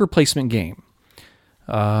worker placement game.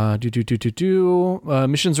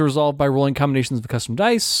 Missions are resolved by rolling combinations of custom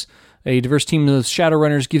dice. A diverse team of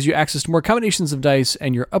Shadowrunners gives you access to more combinations of dice,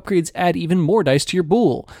 and your upgrades add even more dice to your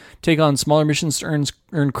pool. Take on smaller missions to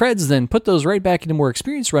earn creds, then put those right back into more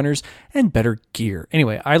experienced runners and better gear.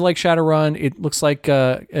 Anyway, I like Shadowrun. It looks like,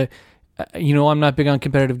 I'm not big on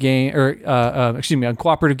competitive game on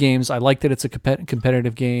cooperative games. I like that it's a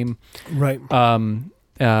competitive game. Right.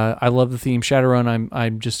 I love the theme Shadowrun.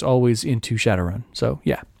 I'm just always into Shadowrun. So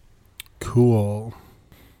yeah. Cool.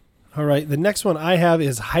 All right, the next one I have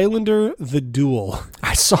is Highlander the Duel.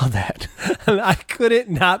 I saw that. And I couldn't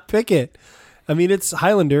not pick it. I mean, it's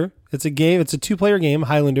Highlander. It's a game. It's a 2-player game,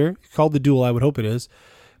 Highlander, called The Duel, I would hope it is.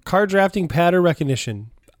 Card drafting, pattern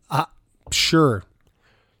recognition. Sure.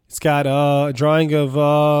 It's got a drawing of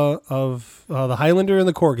the Highlander and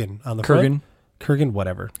the Kurgan on the front. Kurgan,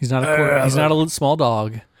 whatever. He's not a he's not a little small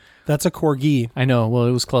dog. That's a Corgi. I know. Well,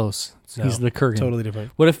 it was close. No, he's the Kurgan. Totally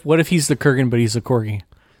different. What if he's the Kurgan but he's a Corgi?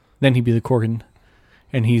 Then he'd be the Kurgan,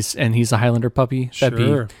 and he's a Highlander puppy. That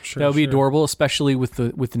would be adorable, especially with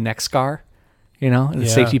the neck scar, and the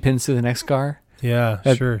safety pins to the neck scar. Yeah,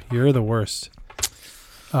 sure. You're the worst.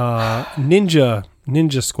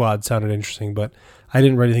 Ninja Squad sounded interesting, but I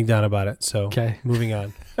didn't write anything down about it. So moving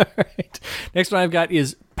on. All right. Next one I've got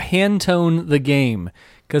is Pantone the game,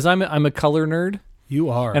 because I'm a color nerd.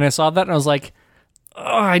 You are, and I saw that and I was like, oh,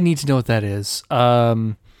 I need to know what that is.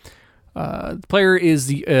 The player is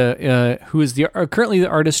currently the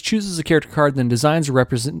artist, chooses a character card, then designs a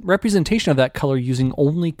representation of that color using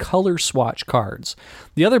only color swatch cards.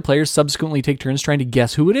 The other players subsequently take turns trying to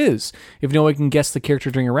guess who it is. If no one can guess the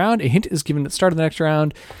character during a round, a hint is given at the start of the next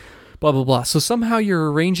round, blah, blah, blah. So somehow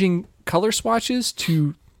you're arranging color swatches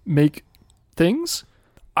to make things?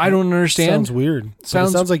 I don't understand. Sounds weird. It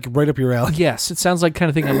sounds like right up your alley. Yes, it sounds like kind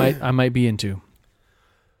of thing I might be into.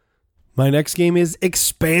 My next game is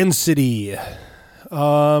Expansity.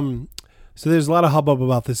 So there's a lot of hubbub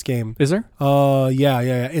about this game. Is there? Yeah.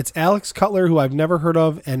 It's Alex Cutler, who I've never heard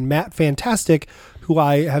of, and Matt Fantastic, who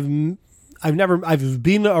I've been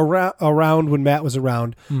around when Matt was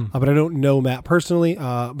around, but I don't know Matt personally.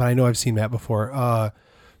 But I know I've seen Matt before.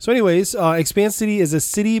 So anyways, Expansity is a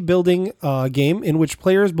city building game in which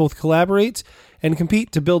players both collaborate and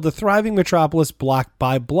compete to build a thriving metropolis block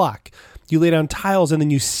by block. You lay down tiles and then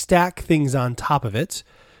you stack things on top of it,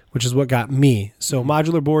 which is what got me. So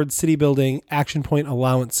modular board, city building, action point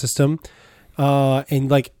allowance system. And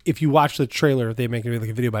like if you watch the trailer, they make like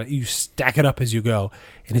a video about it. You stack it up as you go,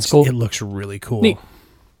 and it's cool. It looks really cool. Neat.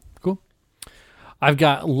 Cool. I've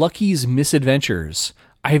got Lucky's Misadventures.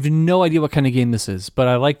 I have no idea what kind of game this is, but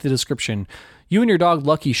I like the description. You and your dog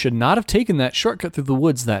Lucky should not have taken that shortcut through the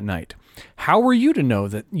woods that night. How were you to know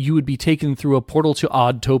that you would be taken through a portal to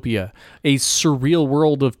Oddtopia, a surreal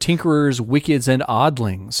world of tinkerers, wickeds, and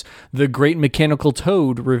oddlings? The great mechanical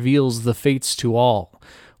toad reveals the fates to all.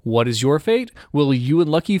 What is your fate? Will you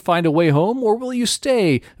and Lucky find a way home, or will you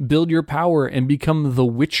stay, build your power, and become the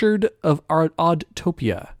Witchard of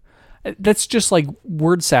Oddtopia? That's just like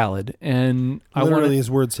word salad, and literally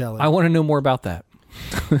is word salad. I want to know more about that.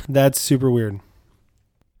 That's super weird.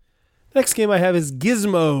 Next game I have is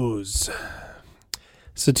Gizmos.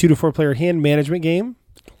 It's a 2 to 4 player hand management game.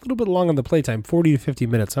 A little bit long on the playtime, 40 to 50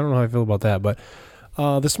 minutes. I don't know how I feel about that, but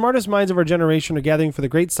the smartest minds of our generation are gathering for the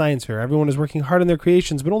great science fair. Everyone is working hard on their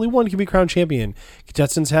creations, but only one can be crowned champion.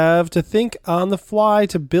 Contestants have to think on the fly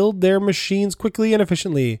to build their machines quickly and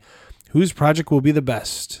efficiently. Whose project will be the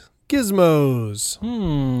best? Gizmos.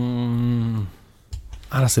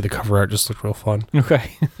 Honestly, the cover art just looked real fun.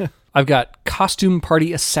 Okay. I've got Costume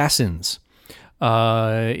Party Assassins.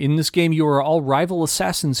 In this game, you are all rival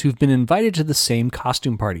assassins who've been invited to the same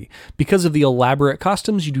costume party. Because of the elaborate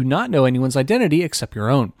costumes, you do not know anyone's identity except your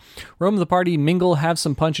own. Roam the party, mingle, have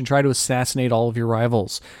some punch, and try to assassinate all of your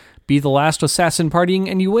rivals. Be the last assassin partying,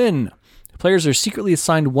 and you win. Players are secretly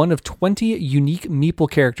assigned one of 20 unique meeple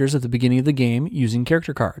characters at the beginning of the game using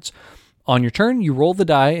character cards. On your turn, you roll the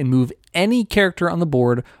die and move any character on the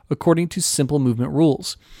board according to simple movement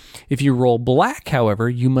rules. If you roll black, however,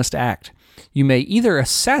 you must act. You may either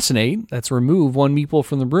assassinate, that's remove one meeple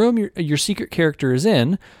from the room your secret character is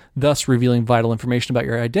in, thus revealing vital information about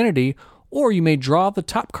your identity, or you may draw the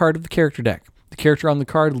top card of the character deck. The character on the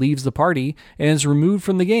card leaves the party and is removed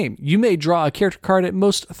from the game. You may draw a character card at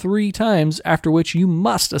most 3 times, after which you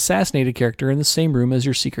must assassinate a character in the same room as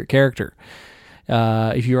your secret character.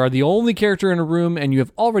 If you are the only character in a room and you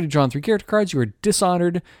have already drawn 3 character cards, you are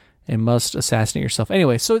dishonored and must assassinate yourself.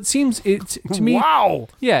 Anyway, so it seems to me. Wow.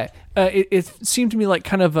 Yeah, it seemed to me like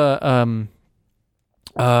kind of a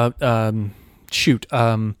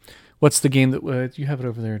what's the game that you have it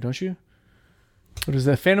over there, don't you? What is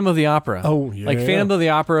that? Phantom of the Opera. Oh, yeah. Like Phantom of the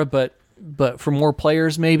Opera, but for more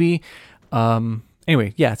players, maybe.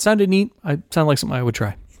 Anyway, yeah, it sounded neat. It sounded like something I would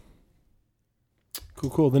try.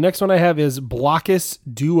 Cool. The next one I have is Blockus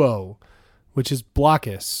Duo, which is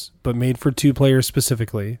Blockus, but made for 2 players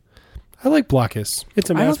specifically. I like Blockus.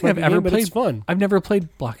 It's a I don't think I've ever game, but played. it's fun. I've never played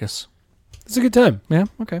Blockus. It's a good time. Yeah.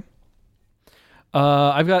 Okay.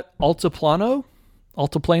 I've got Altiplano. I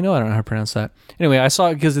don't know how to pronounce that. Anyway, I saw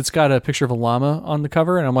it because it's got a picture of a llama on the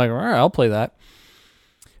cover, and I'm like, all right, I'll play that.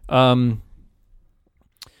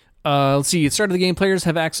 Let's see. At the start of the game, players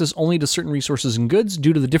have access only to certain resources and goods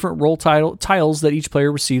due to the different role tiles that each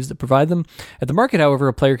player receives that provide them. At the market, however,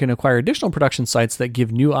 a player can acquire additional production sites that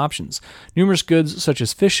give new options. Numerous goods such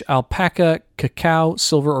as fish, alpaca, cacao,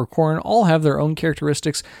 silver, or corn all have their own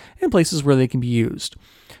characteristics and places where they can be used.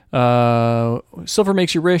 Silver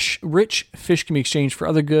makes you rich. Fish can be exchanged for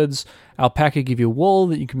other goods. Alpaca give you wool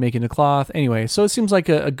that you can make into cloth. Anyway, so it seems like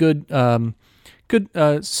a good,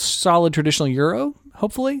 solid traditional Euro.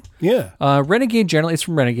 Hopefully, Yeah. Renegade generally, it's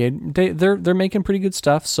from Renegade. They're making pretty good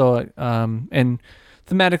stuff. So, and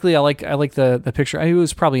thematically, I like the picture. It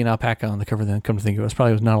was probably an alpaca on the cover. Then come to think of it,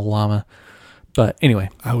 was not a llama. But anyway,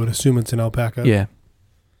 I would assume it's an alpaca. yeah.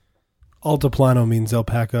 Altiplano means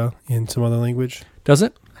alpaca in some other language. Does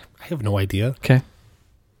it? I have no idea. Okay.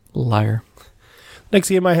 Liar. Next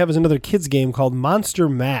game I have is another kids game called Monster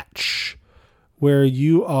Match, where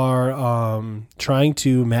you are trying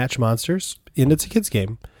to match monsters. And it's a kids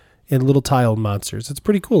game and little tiled monsters. It's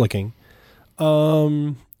pretty cool looking.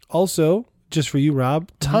 Also, just for you,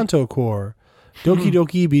 Rob, Tonto Core, Doki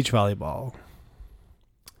Doki Beach Volleyball.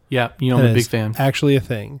 Yeah, I'm a big fan. Actually a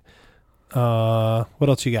thing. What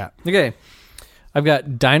else you got? Okay. I've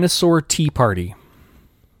got Dinosaur Tea Party.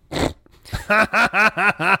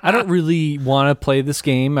 I don't really want to play this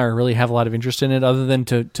game or really have a lot of interest in it other than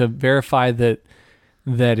to verify that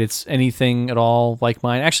it's anything at all like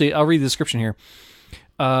mine. Actually, I'll read the description here.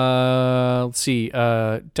 Let's see.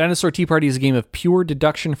 Dinosaur Tea Party is a game of pure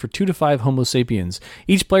deduction for 2 to 5 Homo sapiens.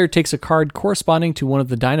 Each player takes a card corresponding to one of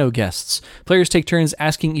the dino guests. Players take turns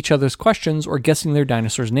asking each other's questions or guessing their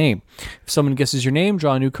dinosaur's name. If someone guesses your name,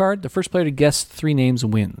 draw a new card. The first player to guess 3 names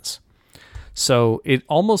wins. So it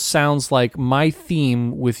almost sounds like my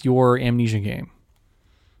theme with your Amnesia game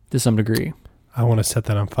to some degree. I want to set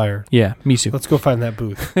that on fire. Yeah, me too. Let's go find that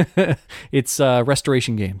booth. It's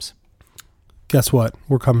Restoration Games. Guess what?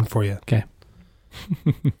 We're coming for you. Okay.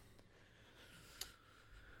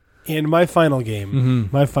 And my final game,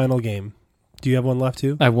 do you have one left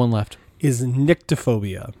too? I have one left. Is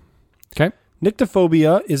Nyctophobia. Okay.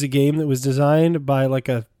 Nyctophobia is a game that was designed by like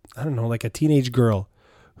a teenage girl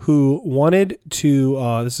who wanted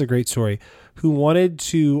to, this is a great story, who wanted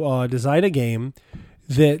to design a game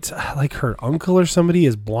that like her uncle or somebody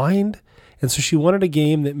is blind. And so she wanted a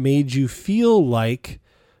game that made you feel like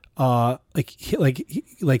him,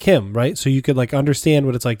 right? So you could like understand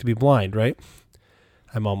what it's like to be blind, right?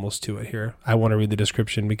 I'm almost to it here. I want to read the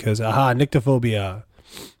description because, Nyctophobia.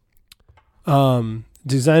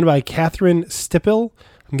 Designed by Catherine Stippel.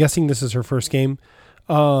 I'm guessing this is her first game.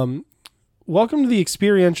 Welcome to the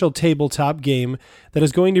experiential tabletop game that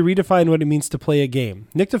is going to redefine what it means to play a game.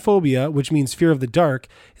 Nyctophobia, which means fear of the dark,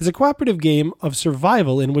 is a cooperative game of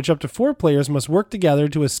survival in which up to 4 players must work together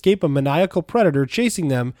to escape a maniacal predator chasing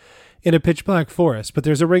them in a pitch-black forest. But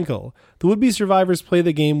there's a wrinkle. The would-be survivors play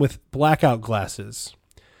the game with blackout glasses.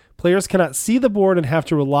 Players cannot see the board and have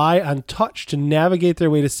to rely on touch to navigate their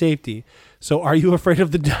way to safety. So are you afraid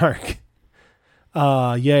of the dark?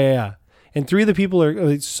 Yeah. And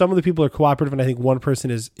some of the people are cooperative, and I think one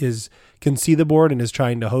person can see the board and is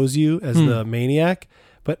trying to hose you as the maniac.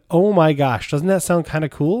 But oh my gosh, doesn't that sound kind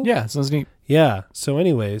of cool? Yeah, sounds neat. Yeah. So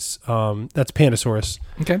anyways, that's Pandasaurus.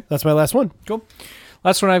 Okay. That's my last one. Cool.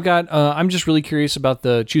 Last one I've got. I'm just really curious about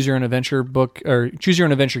the Choose Your Own Adventure book or Choose Your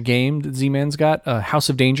Own Adventure game that Z-Man's got. House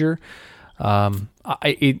of Danger.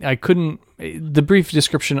 I couldn't. The brief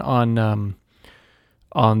description on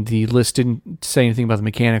the list didn't say anything about the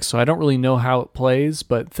mechanics, so I don't really know how it plays.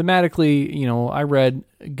 But thematically, I read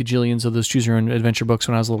gajillions of those Choose Your Own Adventure books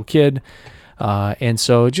when I was a little kid. And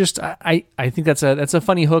so just I think that's a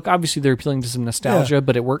funny hook. Obviously, they're appealing to some nostalgia,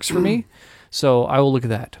 but it works for me. So I will look at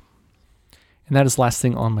that. And that is the last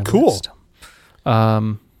thing on my list.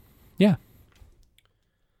 Yeah.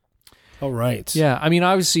 All right. Yeah. I mean,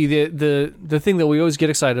 obviously, the thing that we always get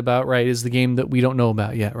excited about, right, is the game that we don't know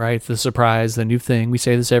about yet, right? The surprise, the new thing. We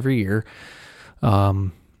say this every year.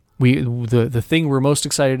 The thing we're most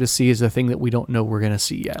excited to see is the thing that we don't know we're going to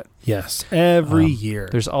see yet. Yes, every year.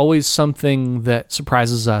 There's always something that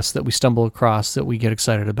surprises us that we stumble across that we get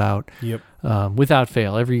excited about. Yep. Without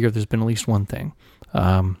fail, every year there's been at least one thing.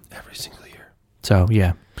 Every single year. So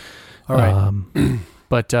yeah. All right.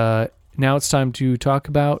 But now it's time to talk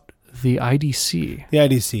about the IDC. The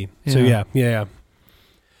IDC. Yeah. So yeah.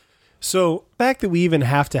 So the fact that we even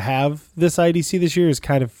have to have this IDC this year is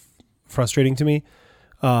kind of frustrating to me.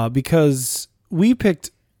 Because we picked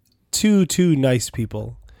two nice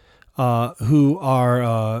people who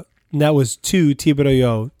are, that was two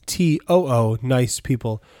T-O-O nice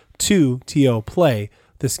people to T-O play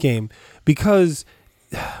this game because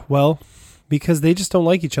they just don't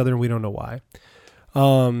like each other and we don't know why.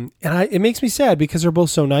 It makes me sad because they're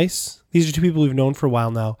both so nice. These are two people we've known for a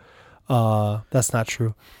while now. That's not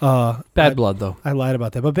true. Bad blood, though. I lied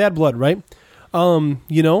about that, but bad blood, right? The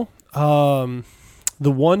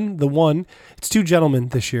one, it's two gentlemen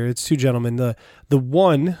this year. It's two gentlemen. The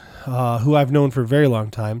one who I've known for a very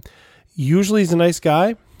long time, usually he's a nice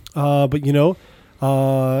guy, but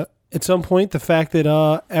at some point the fact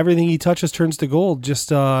that everything he touches turns to gold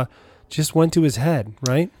just went to his head,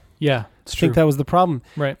 right? Yeah, it's I true. think that was the problem,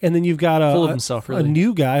 right? And then you've got full of himself, really. a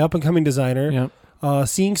new guy, up and coming designer, Yep.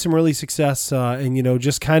 Seeing some early success, and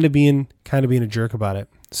just kind of being a jerk about it.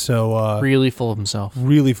 So really full of himself.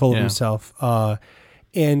 Really full of himself.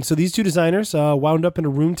 And so these two designers wound up in a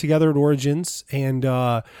room together at Origins, and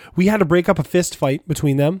we had to break up a fist fight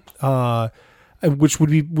between them, which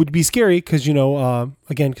would be scary because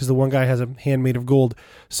again, because the one guy has a hand made of gold,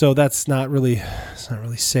 so it's not really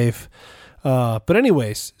safe. But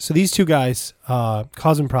anyways, so these two guys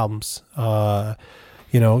causing problems.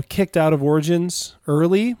 Kicked out of Origins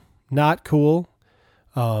early, not cool.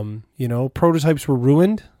 Prototypes were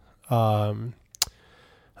ruined.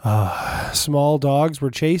 Small dogs were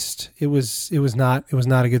chased. It was not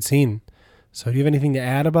a good scene. So do you have anything to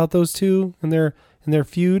add about those two and their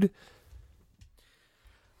feud?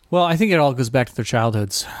 Well, I think it all goes back to their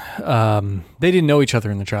childhoods. They didn't know each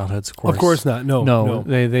other in their childhoods, of course. Of course not. No.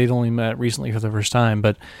 They'd only met recently for the first time.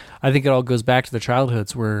 But I think it all goes back to their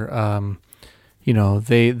childhoods where,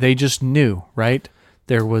 they just knew, right?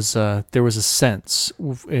 There was a sense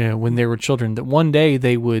when they were children that one day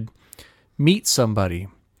they would meet somebody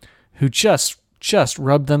who just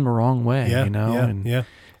rubbed them the wrong way, and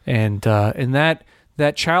that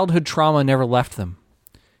childhood trauma never left them,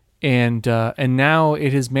 and now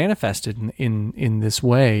it has manifested in this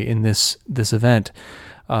way in this event.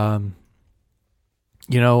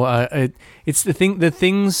 It's the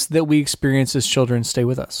things that we experience as children stay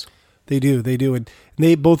with us. They do, and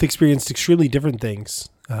they both experienced extremely different things.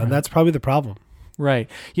 Right. That's probably the problem, right?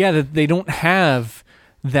 Yeah, that they don't have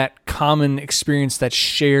that common experience, that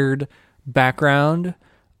shared background,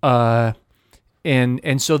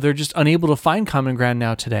 and so they're just unable to find common ground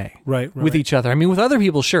now today, right. With each other. I mean, with other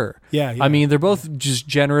people, sure. Yeah. I mean, they're both just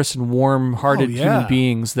generous and warm-hearted human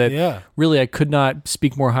beings that really I could not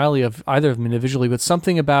speak more highly of either of them individually. But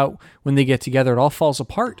something about when they get together, it all falls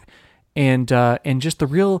apart, and just the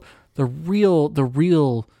real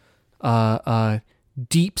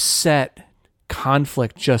deep set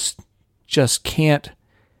conflict just can't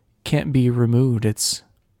be removed. It's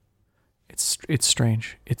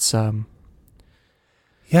strange. It's I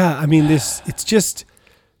mean, it's just,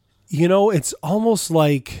 it's almost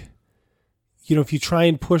like, if you try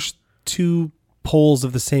and push two poles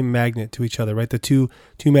of the same magnet to each other, right? The two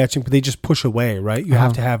matching, but they just push away, right? You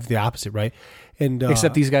have to have the opposite, right? And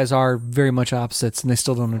except these guys are very much opposites, and they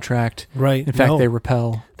still don't attract. Right. In fact, they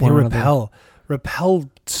repel. They repel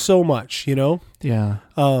so much, Yeah.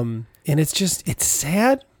 And it's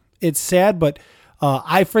sad. It's sad, but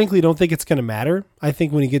I frankly don't think it's going to matter. I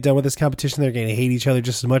think when you get done with this competition, they're going to hate each other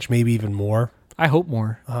just as much, maybe even more. I hope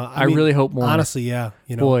more. I mean, really hope more. Honestly, yeah.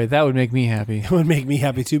 You know, Boy, that would make me happy. it would make me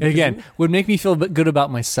happy too. because- Again, would make me feel good about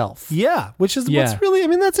myself. yeah, which is Yeah. what's really. I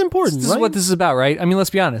mean, that's important. This is right? what this is about, right? I mean, let's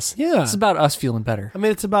be honest. Yeah. It's about us feeling better. I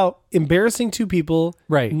mean, it's about embarrassing two people,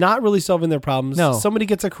 Right. Not really solving their problems. No. Somebody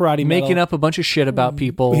gets a karate medal, Making up a bunch of shit about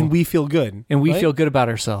people. and we feel good, and we right? feel good about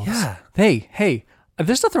ourselves. Yeah. Hey,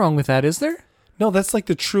 there's nothing wrong with that, is there? No, that's like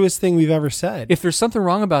the truest thing we've ever said. If there's something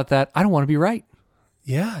wrong about that, I don't want to be right.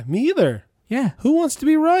 Yeah, me either. Yeah. Who wants to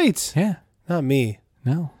be right? Yeah. Not me.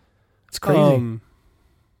 No. It's crazy.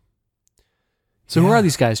 So who are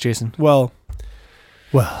these guys, Jason? Well,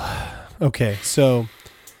 okay. So,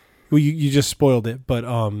 you just spoiled it, but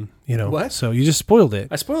you know, What? So you just spoiled it.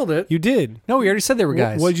 I spoiled it. You did. No, we already said they were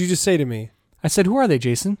guys. What did you just say to me? I said, who are they,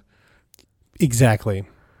 Jason? Exactly.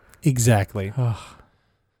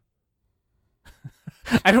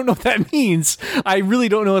 I don't know what that means. I really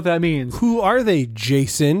don't know what that means. Who are they,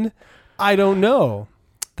 Jason? I don't know.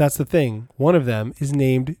 That's the thing. One of them is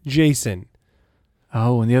named Jason.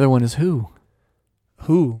 Oh, and the other one is who?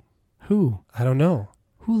 Who? Who? I don't know.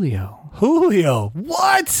 Julio. Julio.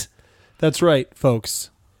 What? That's right, folks.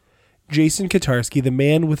 Jason Katarsky, the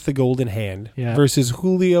man with the golden hand, Yeah. versus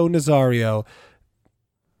Julio Nazario,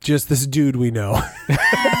 just this dude we know.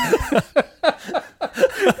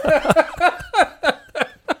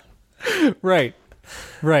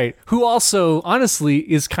 Right. Who also, honestly,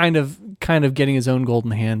 is kind of getting his own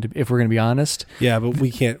golden hand, if we're going to be honest. Yeah, but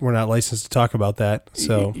we can't. We're not licensed to talk about that.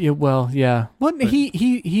 So Yeah, well, yeah. Well,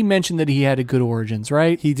 he mentioned that he had a good origins,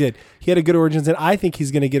 right? he did. He had a good origins, and I think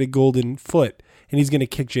he's going to get a golden foot, and he's going to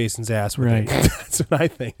kick Jason's ass with Right. it. That's what I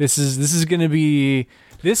think. This is going to be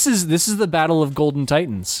this is the battle of Golden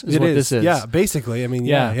Titans. Is It what is. this is. Yeah, basically. I mean,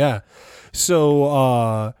 Yeah. yeah.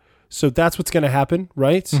 So that's what's going to happen,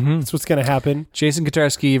 right? Mm-hmm. That's what's going to happen. Jason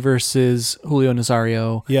Katarsky versus Julio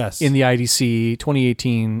Nazario. Yes. In the IDC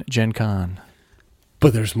 2018 Gen Con.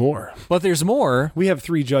 But there's more. But there's more. We have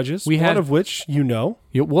 3 judges, We one had- of which you know.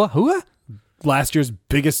 What? Who? Last year's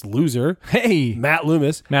biggest loser, Hey, Matt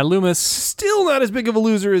Loomis. Matt Loomis. Still not as big of a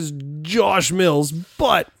loser as Josh Mills,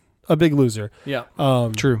 but a big loser. Yeah.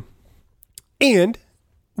 Um, True. And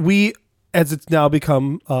we, as it's now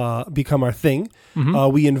become our thing,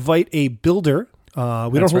 we invite a builder. We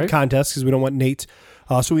don't That's hold right. contests because we don't want Nate.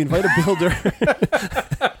 So we invite a builder.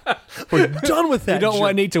 We're done with that. You don't joke.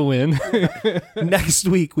 want Nate to win. Next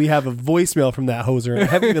week we have a voicemail from that hoser. I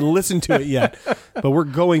haven't even listened to it yet, but we're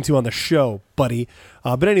going to on the show, buddy.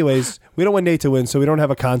 But anyways, we don't want Nate to win, so we don't have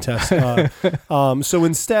a contest. So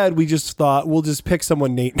instead, we just thought we'll just pick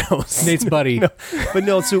someone Nate knows. Nate's buddy. But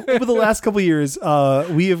no, so over the last couple of years,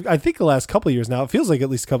 I think the last couple of years now, it feels like at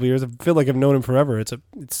least a couple of years. I feel like I've known him forever. It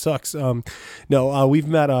sucks. We've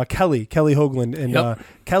met Kelly Hoagland, and Yep.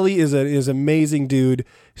 Kelly is amazing dude,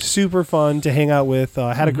 super fun to hang out with.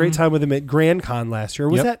 Had a great time with him at Grand Con last year.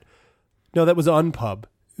 Was Yep. that? No, that was Unpub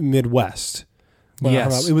Midwest. When I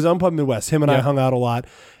hung Yes. out. It was Unpub Midwest. Him and I Yep. hung out a lot,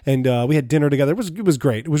 and we had dinner together. It was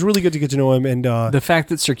great. It was really good to get to know him, and The fact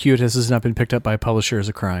that Circuitous has not been picked up by a publisher is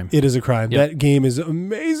a crime. it is a crime. Yep. That game is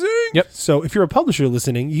amazing. Yep. So if you're a publisher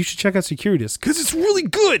listening, you should check out Securitas because it's really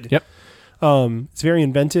good. Yep. It's very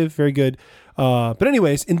inventive, very good. But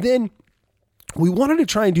anyways, and then we wanted to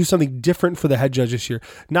try and do something different for the head judge this year.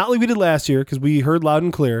 Not like we did last year because we heard loud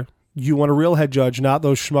and clear. You want a real head judge, not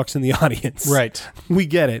those schmucks in the audience. Right. We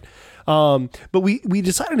get it. But we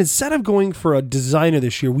decided instead of going for a designer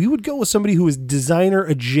this year, we would go with somebody who is designer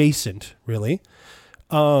adjacent, really.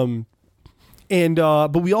 But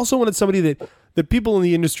we also wanted somebody that people in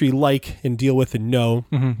the industry like and deal with and know.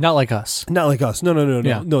 Mm-hmm. Not like us. Not like us. No.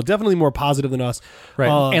 Yeah. No, definitely more positive than us. Right.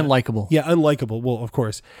 And likable. Yeah, unlikable. Well, of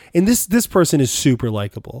course. And this person is super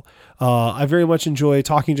likable. I very much enjoy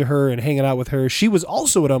talking to her and hanging out with her. She was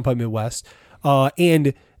also at Umpire Midwest.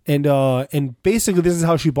 And basically this is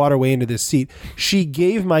how she bought her way into this seat. She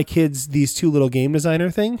gave my kids these 2 little game designer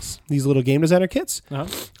things, these little game designer kits. Uh-huh.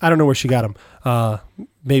 I don't know where she got them.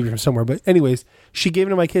 Maybe from somewhere. But anyways, she gave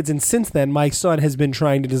them to my kids. And since then, my son has been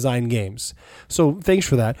trying to design games. So thanks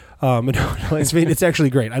for that. It's actually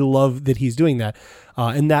great. I love that he's doing that.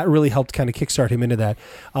 And that really helped kind of kickstart him into that.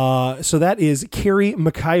 So that is Carrie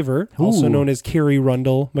McIver, also Ooh. known as Carrie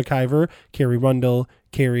Rundle McIver. Carrie Rundle,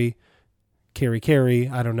 Carrie.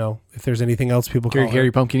 I don't know if there's anything else people call her.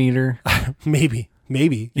 Gary Pumpkin Eater. Maybe.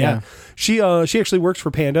 Yeah. She actually works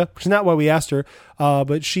for Panda, which is not why we asked her,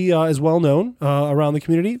 but she is well known around the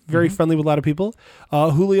community, very friendly with a lot of people.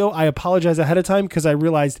 Julio, I apologize ahead of time because I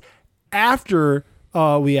realized after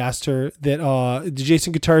we asked her that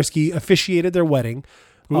Jason Katarsky officiated their wedding,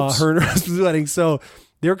 her and her husband's wedding. So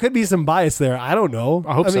there could be some bias there. I don't know.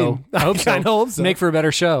 I hope so. I hope so. kinda hope so. Make for a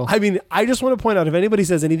better show. I mean, I just want to point out, if anybody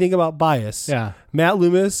says anything about bias, Matt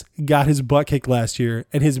Loomis got his butt kicked last year,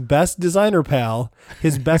 and his best designer pal,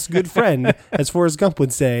 his best good friend, as Forrest Gump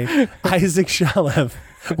would say, Isaac Shalev,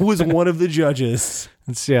 was one of the judges.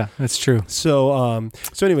 That's true. So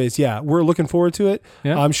anyways, we're looking forward to it.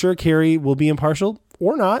 Yeah. I'm sure Carrie will be impartial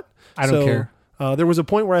or not. I don't care. There was a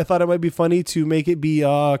point where I thought it might be funny to make it be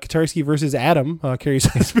Katarski versus Adam, Carrie's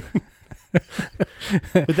husband.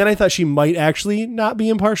 But then I thought she might actually not be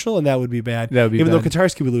impartial, and that would be bad. That would be even bad. though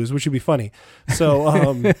Katarski would lose, which would be funny. So,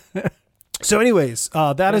 anyways,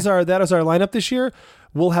 that is our lineup this year.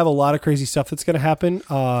 We'll have a lot of crazy stuff that's going to happen.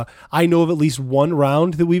 I know of at least one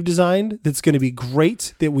round that we've designed that's going to be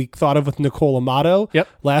great that we thought of with Nicole Amato,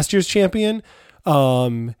 last year's champion.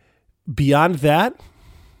 Beyond that,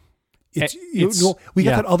 we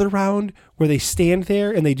got that other round where they stand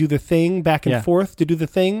there and they do the thing back and forth to do the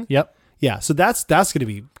thing. Yep. Yeah. So that's going to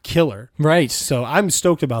be killer. Right. So I'm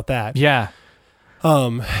stoked about that. Yeah.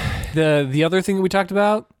 The other thing that we talked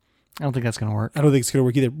about, I don't think that's going to work. I don't think it's going to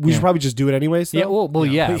work either. We should probably just do it anyways. Though. Yeah. Well,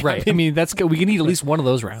 yeah. Right. I mean, that's good. We can need at least one of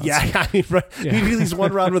those rounds. Yeah. I mean, right. We need at least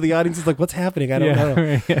one round where the audience is like, "What's happening? I don't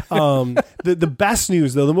know." The best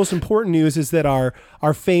news, though, the most important news is that our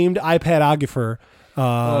famed iPadographer,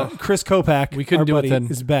 Chris Kopak, we couldn't do it then.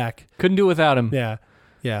 Is back. Couldn't do it without him. Yeah.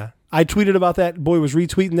 Yeah. I tweeted about that. Boy was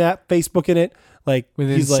retweeting that, Facebooking it. Like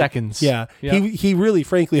within seconds. Yeah. He really,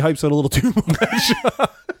 frankly, hypes it a little too much.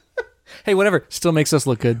 Hey, whatever. Still makes us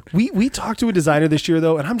look good. We talked to a designer this year,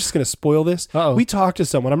 though, and I'm just going to spoil this. Uh-oh. We talked to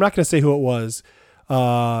someone. I'm not going to say who it was.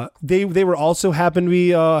 They were also happened to be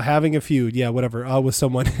having a feud, with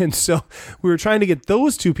someone, and so we were trying to get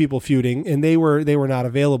those two people feuding, and they were not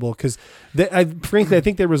available because, frankly, I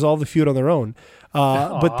think they resolved the feud on their own.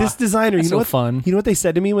 But this designer, you know what? Fun. You know what they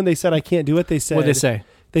said to me when they said I can't do it? They said, what did they say?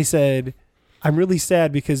 They said, "I'm really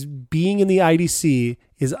sad because being in the IDC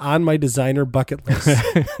is on my designer bucket list."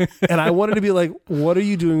 And I wanted to be like, "What are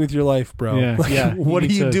you doing with your life, bro? What are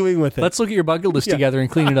you doing with it? Let's look at your bucket list together and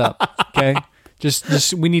clean it up, okay?"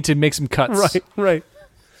 Just we need to make some cuts. Right.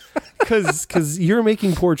 Because you're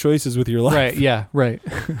making poor choices with your life. Right, yeah, right.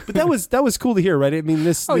 But that was cool to hear, right? I mean,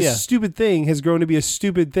 this stupid thing has grown to be a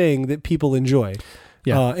stupid thing that people enjoy.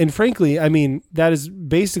 Yeah. And frankly, I mean, that is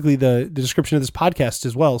basically the description of this podcast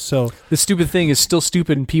as well. So the stupid thing is still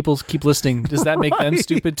stupid and people keep listening. Does that make them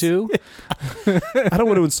stupid too? I don't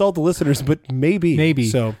want to insult the listeners, but maybe.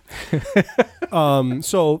 So,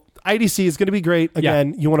 so IDC is going to be great.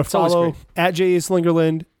 Again, you want to follow at J.A.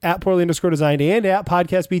 Slingerland, at Poorly_Designed, and at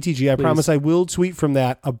Podcast BTG. I promise I will tweet from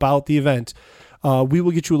that about the event. We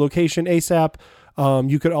will get you a location ASAP.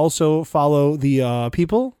 You could also follow the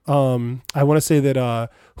people. I want to say that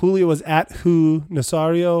Julio was at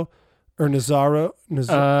Nazario or Nazaro.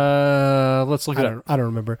 Let's look it up. I don't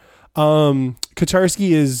remember.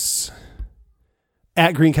 Katarski is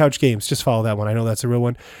at Green Couch Games. Just follow that one. I know that's a real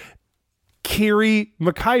one. Carrie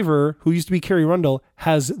McIver, who used to be Carrie Rundle,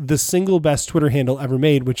 has the single best Twitter handle ever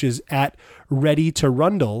made, which is at Ready to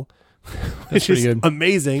Rundle, which is good.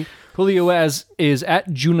 Amazing. Julio is at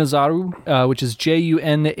Junazaru, which is Junazaru.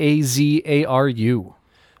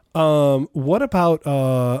 What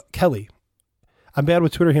about Kelly? I'm bad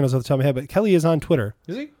with Twitter handles off the top of my head, but Kelly is on Twitter.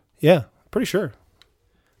 Is he? Yeah, pretty sure.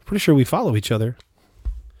 Pretty sure we follow each other.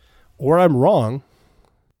 Or I'm wrong.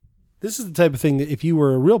 This is the type of thing that if you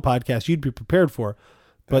were a real podcast, you'd be prepared for.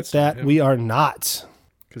 But we are not.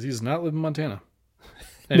 Because he does not live in Montana.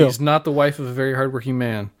 And he's not the wife of a very hardworking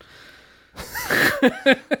man.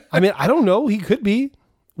 I mean, I don't know. He could be.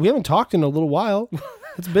 We haven't talked in a little while.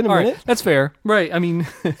 It's been a minute. Right, that's fair. Right. I mean,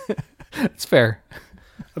 it's fair.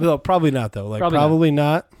 No, probably not, though. Probably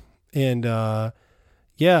not. And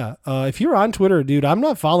if you're on Twitter, dude, I'm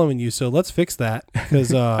not following you, so let's fix that.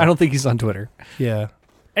 Because I don't think he's on Twitter. Yeah.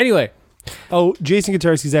 Anyway. Oh, Jason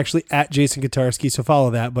Katarski is actually at Jason Katarski, so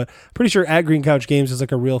follow that. But pretty sure at Green Couch Games is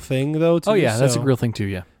like a real thing, though. Too, that's a real thing, too,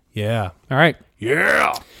 yeah. Yeah. All right.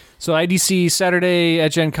 Yeah. So IDC Saturday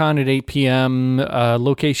at Gen Con at 8 p.m.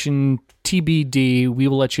 Location TBD. We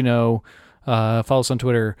will let you know. Follow us on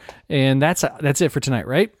Twitter. And that's it for tonight,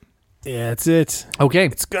 right? Yeah, that's it. Okay.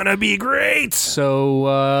 It's going to be great.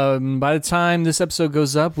 So by the time this episode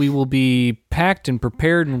goes up, we will be packed and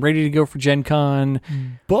prepared and ready to go for Gen Con.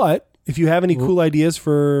 But if you have any cool ideas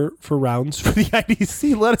for rounds for the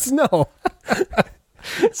IDC, let us know.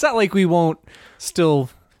 It's not like we won't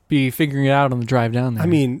still be figuring it out on the drive down there. I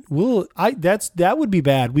mean, that would be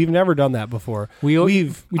bad. We've never done that before.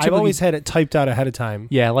 I've always had it typed out ahead of time.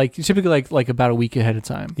 Yeah, like typically like about a week ahead of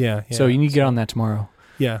time. Yeah. So you need to get on that tomorrow.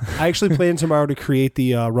 Yeah, I actually plan tomorrow to create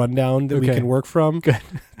the rundown that we can work from. Good.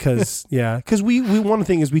 Because we one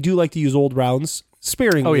thing is we do like to use old rounds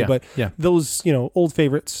sparingly, but those old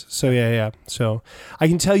favorites. So yeah. So I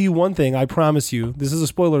can tell you one thing. I promise you, this is a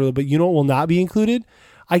spoiler, but you know what will not be included?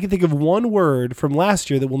 I can think of one word from last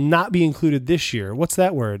year that will not be included this year. What's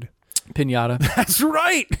that word? Pinata. That's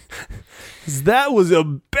right. That was a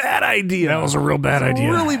bad idea. That was a real bad idea.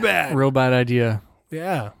 Really bad. Real bad idea.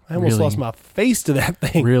 Yeah. I almost lost my face to that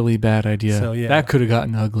thing. Really bad idea. So, yeah. That could have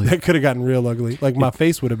gotten ugly. That could have gotten real ugly. Like my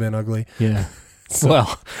face would have been ugly. Yeah.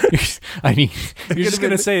 Well, I mean, you're just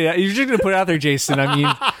going to say that. You're just going to put it out there, Jason. I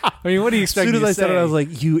mean, what do you expect me to say? As soon as I said it, I was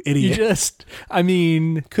like, you idiot.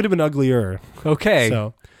 Could have been uglier. Okay.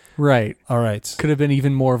 So, right. All right. Could have been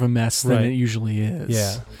even more of a mess than it usually is.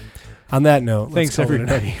 Yeah. On that note, thanks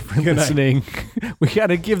everybody for listening. We got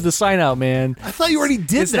to give the sign out, man. I thought you already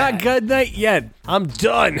did It's not good night yet. I'm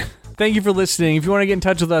done. Thank you for listening. If you want to get in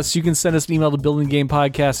touch with us, you can send us an email to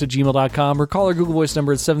buildinggamepodcast@gmail.com or call our Google Voice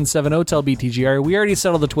number at 770-TEL-BTGR. We already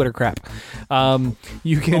settled the Twitter crap.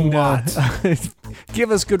 You can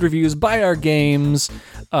give us good reviews, buy our games,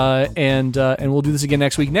 and we'll do this again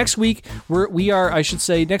next week. Next week,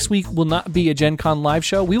 next week will not be a Gen Con live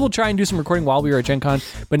show. We will try and do some recording while we are at Gen Con,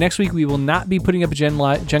 but next week we will not be putting up a Gen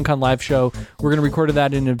Con live show. We're going to record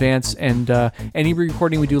that in advance, and any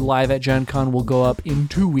recording we do live at Gen Con will go up in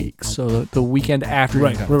 2 weeks. So the weekend after.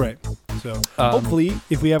 Right. So hopefully,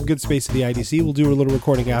 if we have good space at the IDC, we'll do a little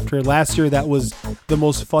recording after. Last year, that was the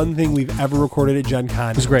most fun thing we've ever recorded at Gen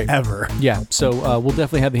Con. It was great. Ever. Yeah. So we'll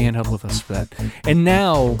definitely have the handheld with us for that. And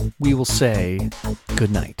now we will say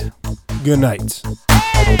good night. Good night.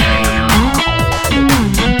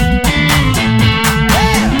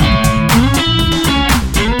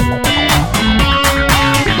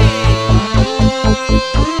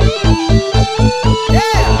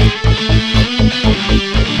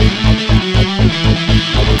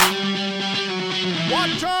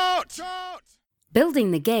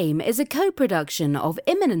 Building the Game is a co-production of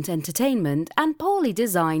Imminent Entertainment and Poorly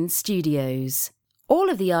Designed Studios. All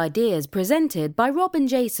of the ideas presented by Rob and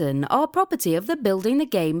Jason are property of the Building the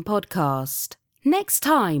Game podcast. Next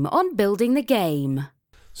time on Building the Game.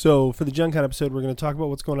 So for the Gen Con episode, we're going to talk about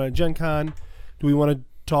what's going on at Gen Con. Do we want to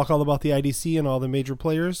talk all about the IDC and all the major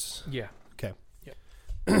players? Yeah. Okay.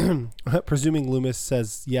 Yep. Presuming Loomis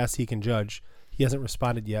says yes, he can judge. He hasn't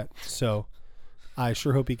responded yet, so I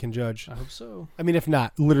sure hope he can judge. I hope so. I mean, if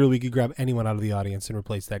not, literally we could grab anyone out of the audience and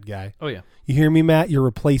replace that guy. Oh, yeah. You hear me, Matt? You're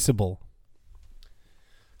replaceable.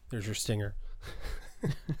 There's your stinger.